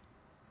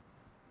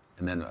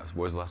 And then what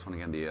was the last one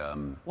again?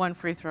 The one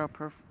free throw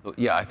per.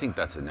 Yeah, I think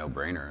that's a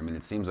no-brainer. I mean,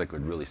 it seems like it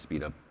would really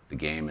speed up the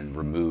game and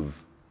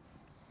remove,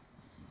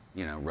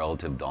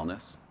 relative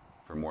dullness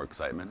for more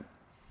excitement.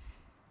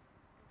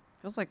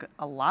 Feels like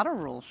a lot of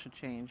rules should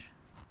change.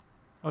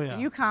 Oh yeah. Can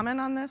you comment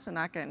on this and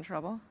not get in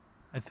trouble?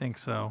 I think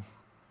so.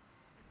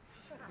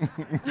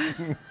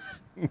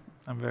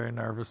 I'm very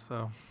nervous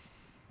though.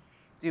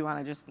 Do you want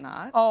to just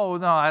not? Oh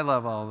no, I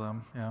love all of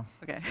them. Yeah.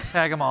 Okay.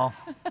 Tag them all.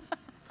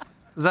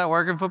 Does that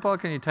work in football?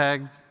 Can you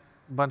tag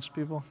a bunch of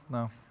people?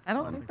 No. I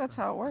don't think that's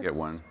how it works. Get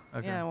one.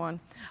 Okay. Yeah, one.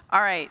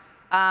 All right.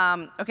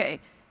 Okay.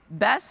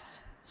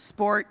 Best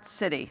sport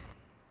city.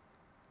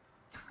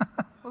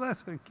 Well,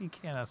 you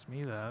can't ask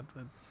me that.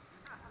 But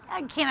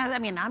I can't. I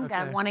mean, I've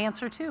got Okay. one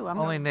answer too.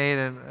 only Nate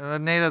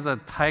and Nate has a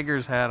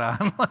Tigers hat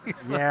on. Like,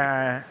 so-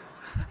 Yeah.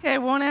 Okay,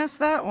 won't ask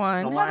that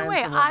one. The By the Lions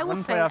way, have won I will one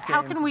say, playoff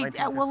how game can since we?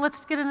 1950. Well,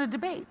 let's get in a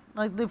debate.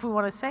 Like, if we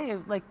want to say,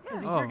 like,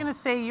 because Oh. you're going to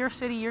say your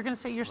city, you're going to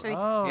say your city.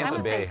 Oh. I'm Tampa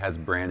gonna Bay say, has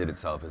branded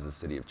itself as a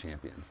city of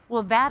champions.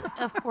 well, that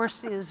of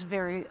course is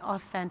very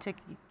authentic.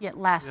 Yet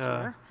last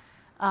Yeah. year,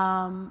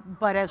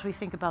 but as we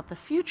think about the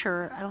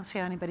future, I don't see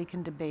how anybody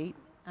can debate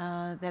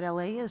that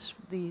LA is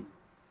the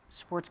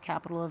sports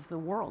capital of the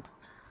world.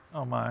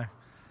 Oh my.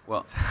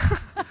 Well,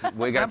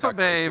 we got to Tampa talk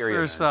Bay, criteria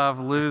first then. off,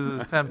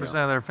 loses 10%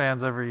 of their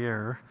fans every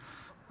year.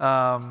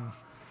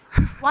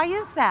 Why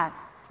is that?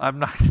 I'm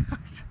not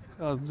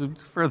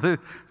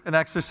an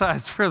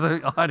exercise for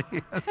the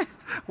audience.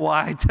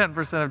 Why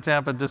 10% of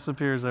Tampa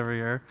disappears every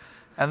year,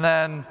 and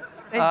then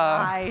They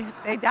die.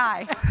 They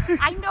die.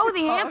 I know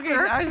the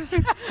answer. I was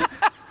just-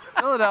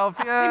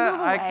 Philadelphia. They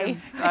move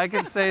away. I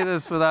can say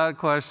this without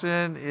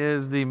question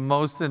is the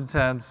most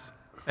intense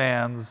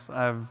fans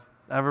I've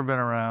ever been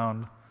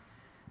around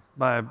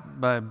by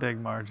a big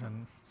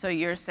margin. So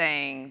you're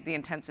saying the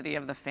intensity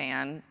of the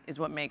fan is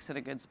what makes it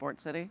a good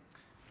sports city,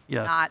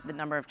 Yes. not the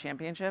number of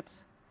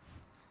championships?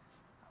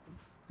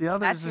 The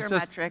others That's is your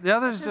just metric. the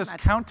others That's your just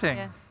metric, counting.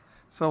 yeah.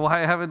 So why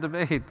have a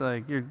debate?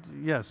 Like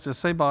yes, just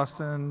say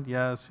Boston.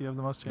 Yes, you have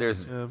the most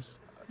There's- championships.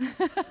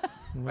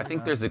 I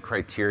think there's a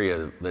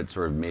criteria that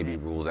sort of maybe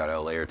rules out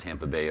LA or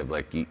Tampa Bay of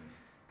like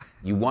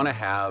you want to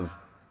have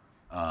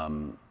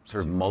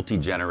sort of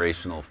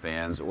multi-generational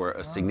fans or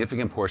a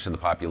significant portion of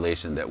the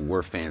population that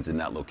were fans in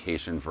that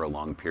location for a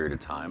long period of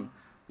time.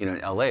 You know,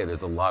 in LA,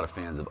 there's a lot of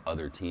fans of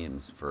other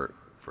teams for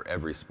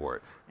every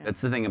sport.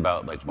 That's the thing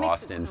about like makes it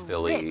Boston, so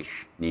Philly,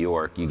 rich. New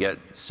York. You get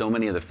so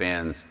many of the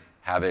fans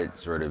have it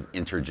sort of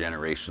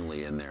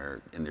intergenerationally in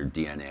their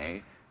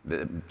DNA that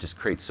it just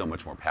creates so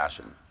much more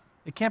passion.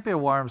 It can't be a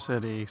warm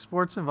city.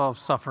 Sports involve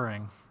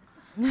suffering.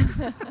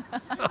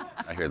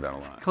 I hear that a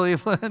lot.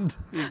 Cleveland,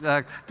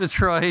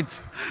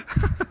 Detroit.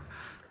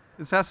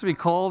 It has to be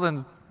cold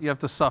and you have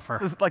to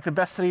suffer. Is it like the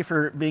best city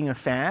for being a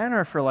fan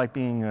or for like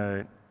being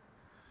a?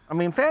 I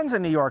mean, fans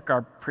in New York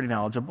are pretty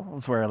knowledgeable.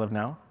 That's where I live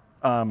now.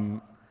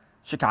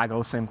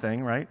 Chicago, same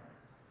thing, right?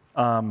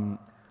 The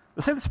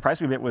city that surprised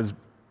me a bit was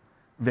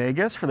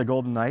Vegas for the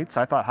Golden Knights.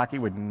 I thought hockey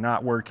would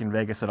not work in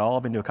Vegas at all.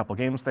 I've been to a couple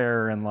games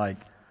there, and like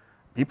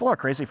people are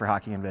crazy for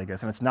hockey in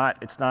Vegas. And it's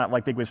not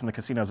like big wigs from the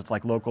casinos. It's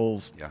like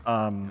locals,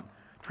 Yeah.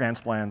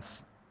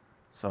 transplants.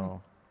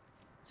 So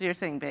So you're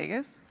saying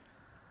Vegas?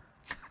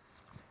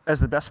 as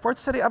the best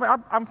sports city, I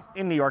mean, I'm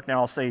in New York now.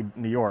 I'll say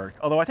New York.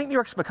 Although I think New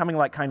York's becoming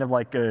like kind of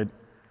like a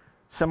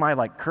semi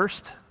like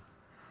cursed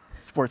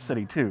sports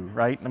city too,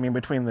 right? I mean,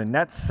 between the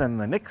Nets and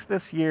the Knicks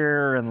this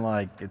year, and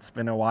like it's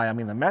been a while. I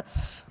mean, the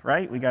Mets,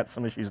 right? We got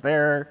some issues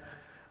there.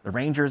 The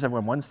Rangers have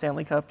won one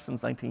Stanley Cup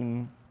since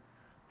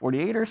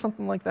 1948 or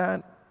something like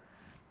that.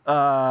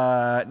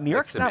 New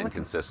York's Knicks have not been looking.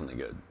 consistently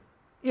good.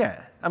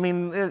 Yeah, I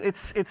mean,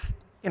 it's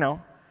you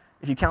know,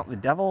 if you count the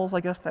Devils,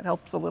 I guess that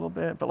helps a little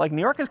bit. But like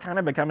New York is kind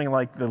of becoming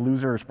like the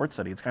loser sports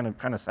city. It's kind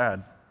of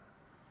sad.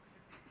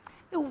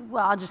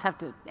 Well, I'll just have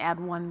to add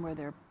one where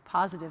they're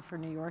positive for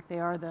New York. They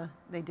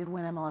did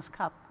win MLS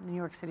Cup, New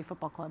York City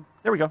Football Club.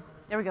 There we go.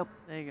 There we go.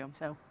 There you go.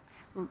 So,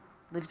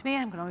 leave it to me.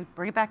 I'm going to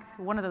bring it back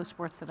to one of those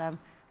sports that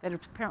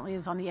apparently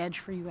is on the edge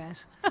for you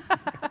guys.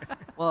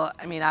 Well,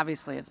 I mean,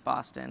 obviously it's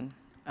Boston.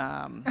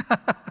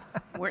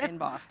 We're in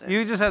Boston.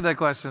 You just had that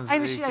question so I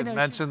know you she- I could know she-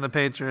 mention the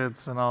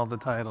Patriots and all the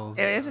titles.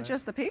 It isn't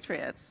just the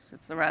Patriots.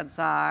 It's the Red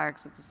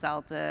Sox. It's the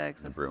Celtics.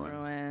 It's the Bruins.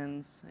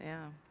 Bruins.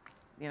 Yeah.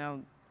 You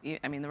know,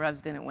 I mean, the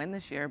Revs didn't win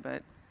this year,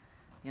 but,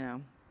 you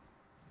know,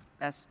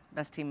 best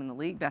team in the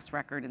league, best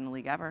record in the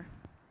league ever.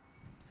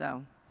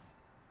 So,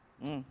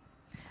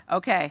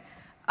 okay.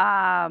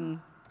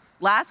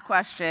 Last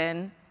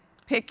question.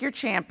 Pick your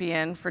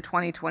champion for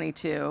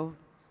 2022.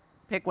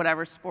 Pick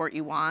whatever sport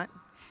you want.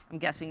 I'm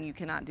guessing you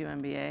cannot do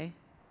NBA.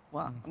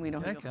 Well, we know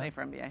who Yeah, I you'll can. say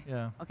for NBA.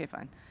 Yeah. Okay,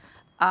 fine.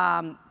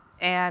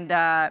 And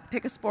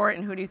pick a sport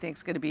and who do you think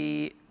is going to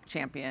be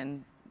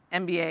champion?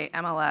 NBA,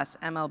 MLS,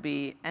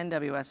 MLB,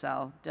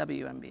 NWSL,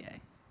 WNBA.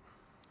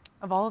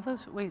 Of all of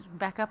those, wait,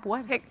 back up.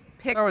 What? Pick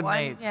Start with one.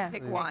 Nate, Yeah.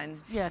 Pick please. one.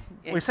 Yeah.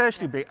 We say I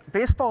should do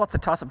baseball. It's a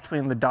toss-up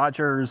between the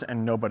Dodgers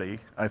and nobody.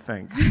 I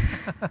think.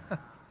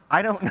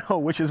 I don't know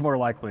which is more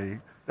likely.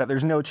 That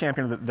there's no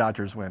champion that the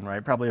Dodgers win,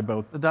 right? Probably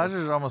both. The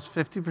Dodgers are almost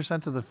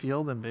 50% of the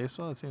field in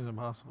baseball. That seems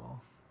impossible.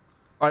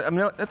 I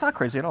mean, it's not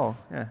crazy at all.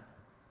 Yeah.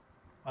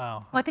 Wow.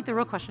 Well, I think the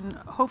real question,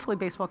 hopefully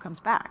baseball comes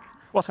back.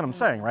 Well, that's what I'm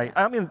saying, right?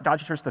 I don't mean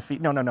Dodgers versus the feet.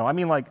 No. I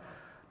mean like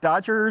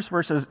Dodgers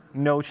versus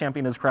no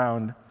champion is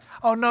crowned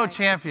Oh, no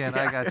champion.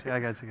 I got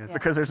you.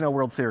 because there's no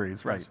World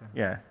Series, right? Gotcha.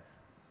 Yeah.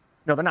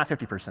 No, they're not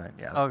 50%.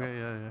 Yeah. Okay,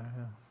 yeah.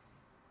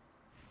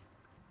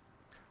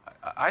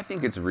 I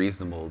think it's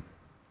reasonable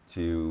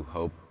to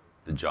hope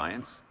the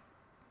Giants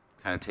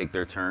kind of take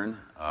their turn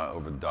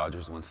over the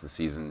Dodgers once the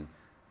season.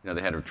 They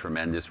had a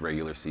tremendous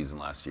regular season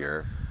last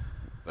year,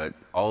 but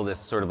all this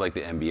sort of like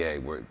the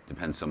NBA, where it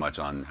depends so much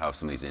on how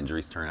some of these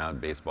injuries turn out in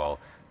baseball.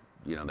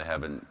 They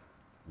haven't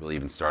really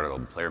even started all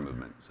the player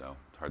movement, so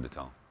it's hard to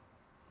tell.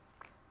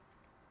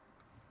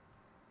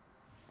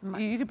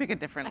 You could pick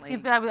it differently.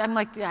 I'm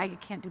like, I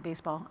can't do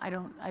baseball.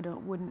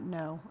 Wouldn't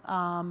know.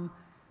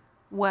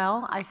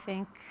 Well, I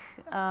think,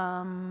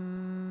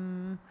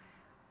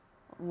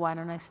 why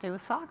don't I stay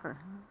with soccer?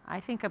 I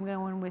think I'm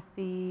going with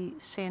the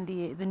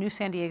new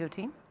San Diego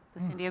team, the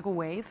San Diego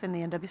Wave in the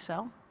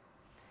NWSL.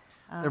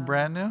 They're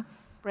brand new?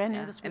 Brand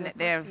new this week. And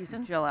they have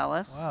season. Jill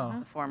Ellis, Wow.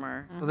 the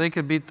former. So they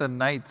could beat the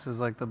Knights as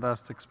like the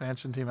best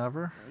expansion team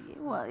ever?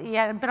 Well,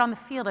 yeah, but on the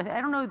field,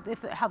 I don't know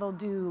how they'll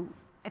do.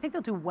 I think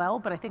they'll do well,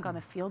 but I think on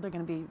the field they're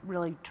going to be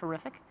really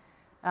terrific.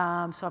 So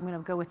I'm going to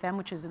go with them,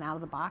 which is an out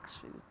of the box,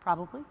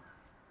 probably.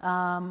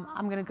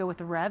 I'm going to go with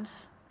the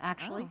Revs,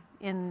 actually,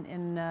 in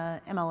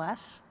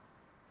MLS.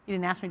 You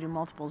didn't ask me to do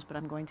multiples, but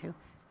I'm going to.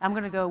 I'm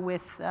going to go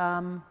with,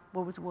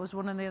 what was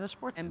one of the other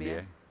sports?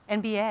 NBA.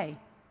 NBA.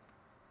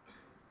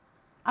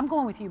 I'm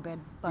going with you,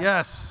 Ben. But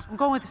Yes. I'm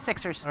going with the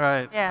Sixers. All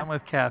right. Yeah. I'm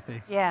with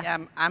Kathy. Yeah. Yeah,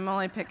 I'm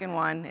only picking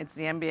one. It's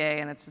the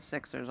NBA and it's the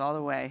Sixers all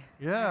the way.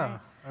 Yeah.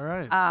 All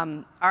right.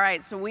 All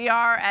right, so we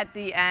are at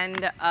the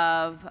end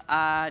of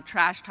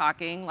Trash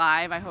Talking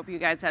Live. I hope you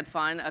guys had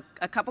fun.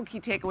 A couple key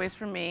takeaways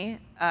from me.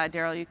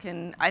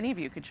 Daryl, any of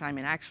you could chime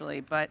in actually,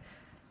 but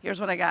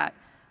here's what I got.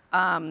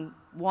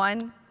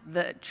 One,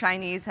 the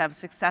Chinese have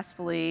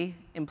successfully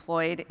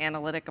employed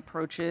analytic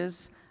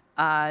approaches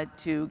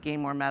to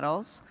gain more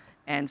medals,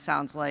 and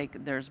sounds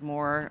like there's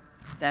more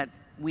that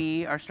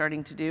we are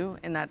starting to do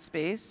in that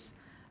space.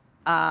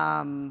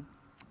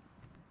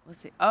 Let's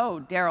see.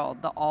 Oh,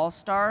 Daryl, the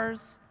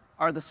All-Stars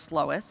are the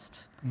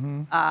slowest.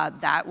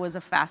 That was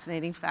a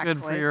fascinating factoid.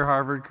 Good for your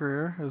Harvard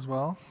career as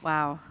well.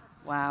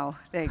 Wow.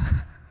 Thanks.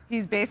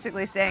 He's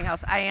basically saying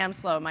I am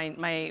slow.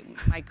 My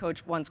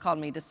coach once called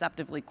me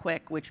deceptively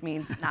quick, which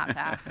means not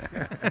fast.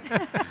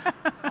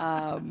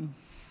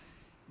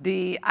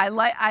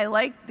 I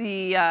like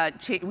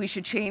the we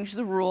should change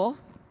the rule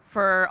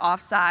for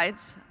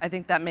offsides. I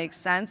think that makes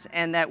sense,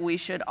 and that we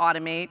should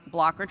automate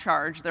block or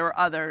charge. There were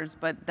others,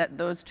 but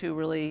those two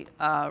really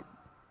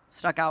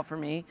stuck out for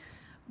me.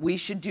 We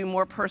should do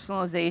more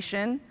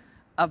personalization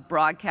of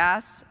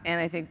broadcasts, and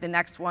I think the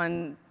next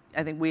one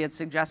I think we had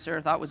suggested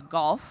or thought was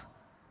golf,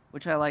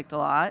 which I liked a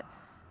lot.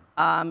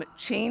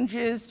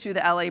 Changes to the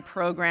LA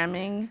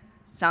programming.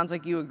 Sounds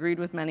like you agreed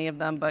with many of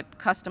them, but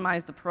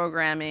customize the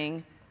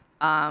programming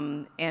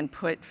and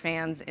put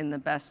fans in the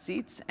best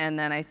seats. And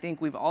then I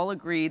think we've all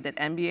agreed that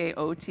NBA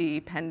OT,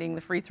 pending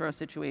the free throw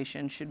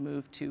situation, should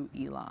move to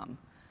Elam.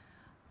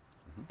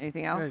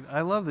 Anything else? Great.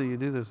 I love that you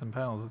do this in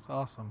panels. It's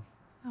awesome.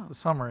 The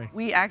summary.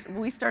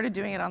 We started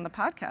doing it on the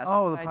podcast.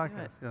 Oh, the That's why I do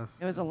podcast, it. yes.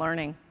 It was a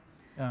learning.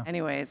 Yeah.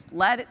 Anyways,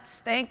 let's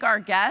thank our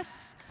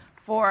guests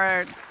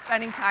for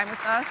spending time with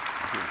us.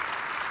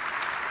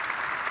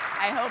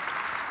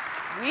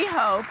 We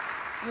hope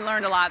you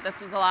learned a lot.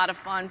 This was a lot of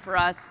fun for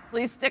us.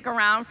 Please stick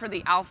around for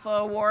the Alpha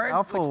Awards,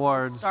 Alpha which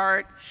Awards. will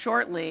start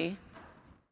shortly.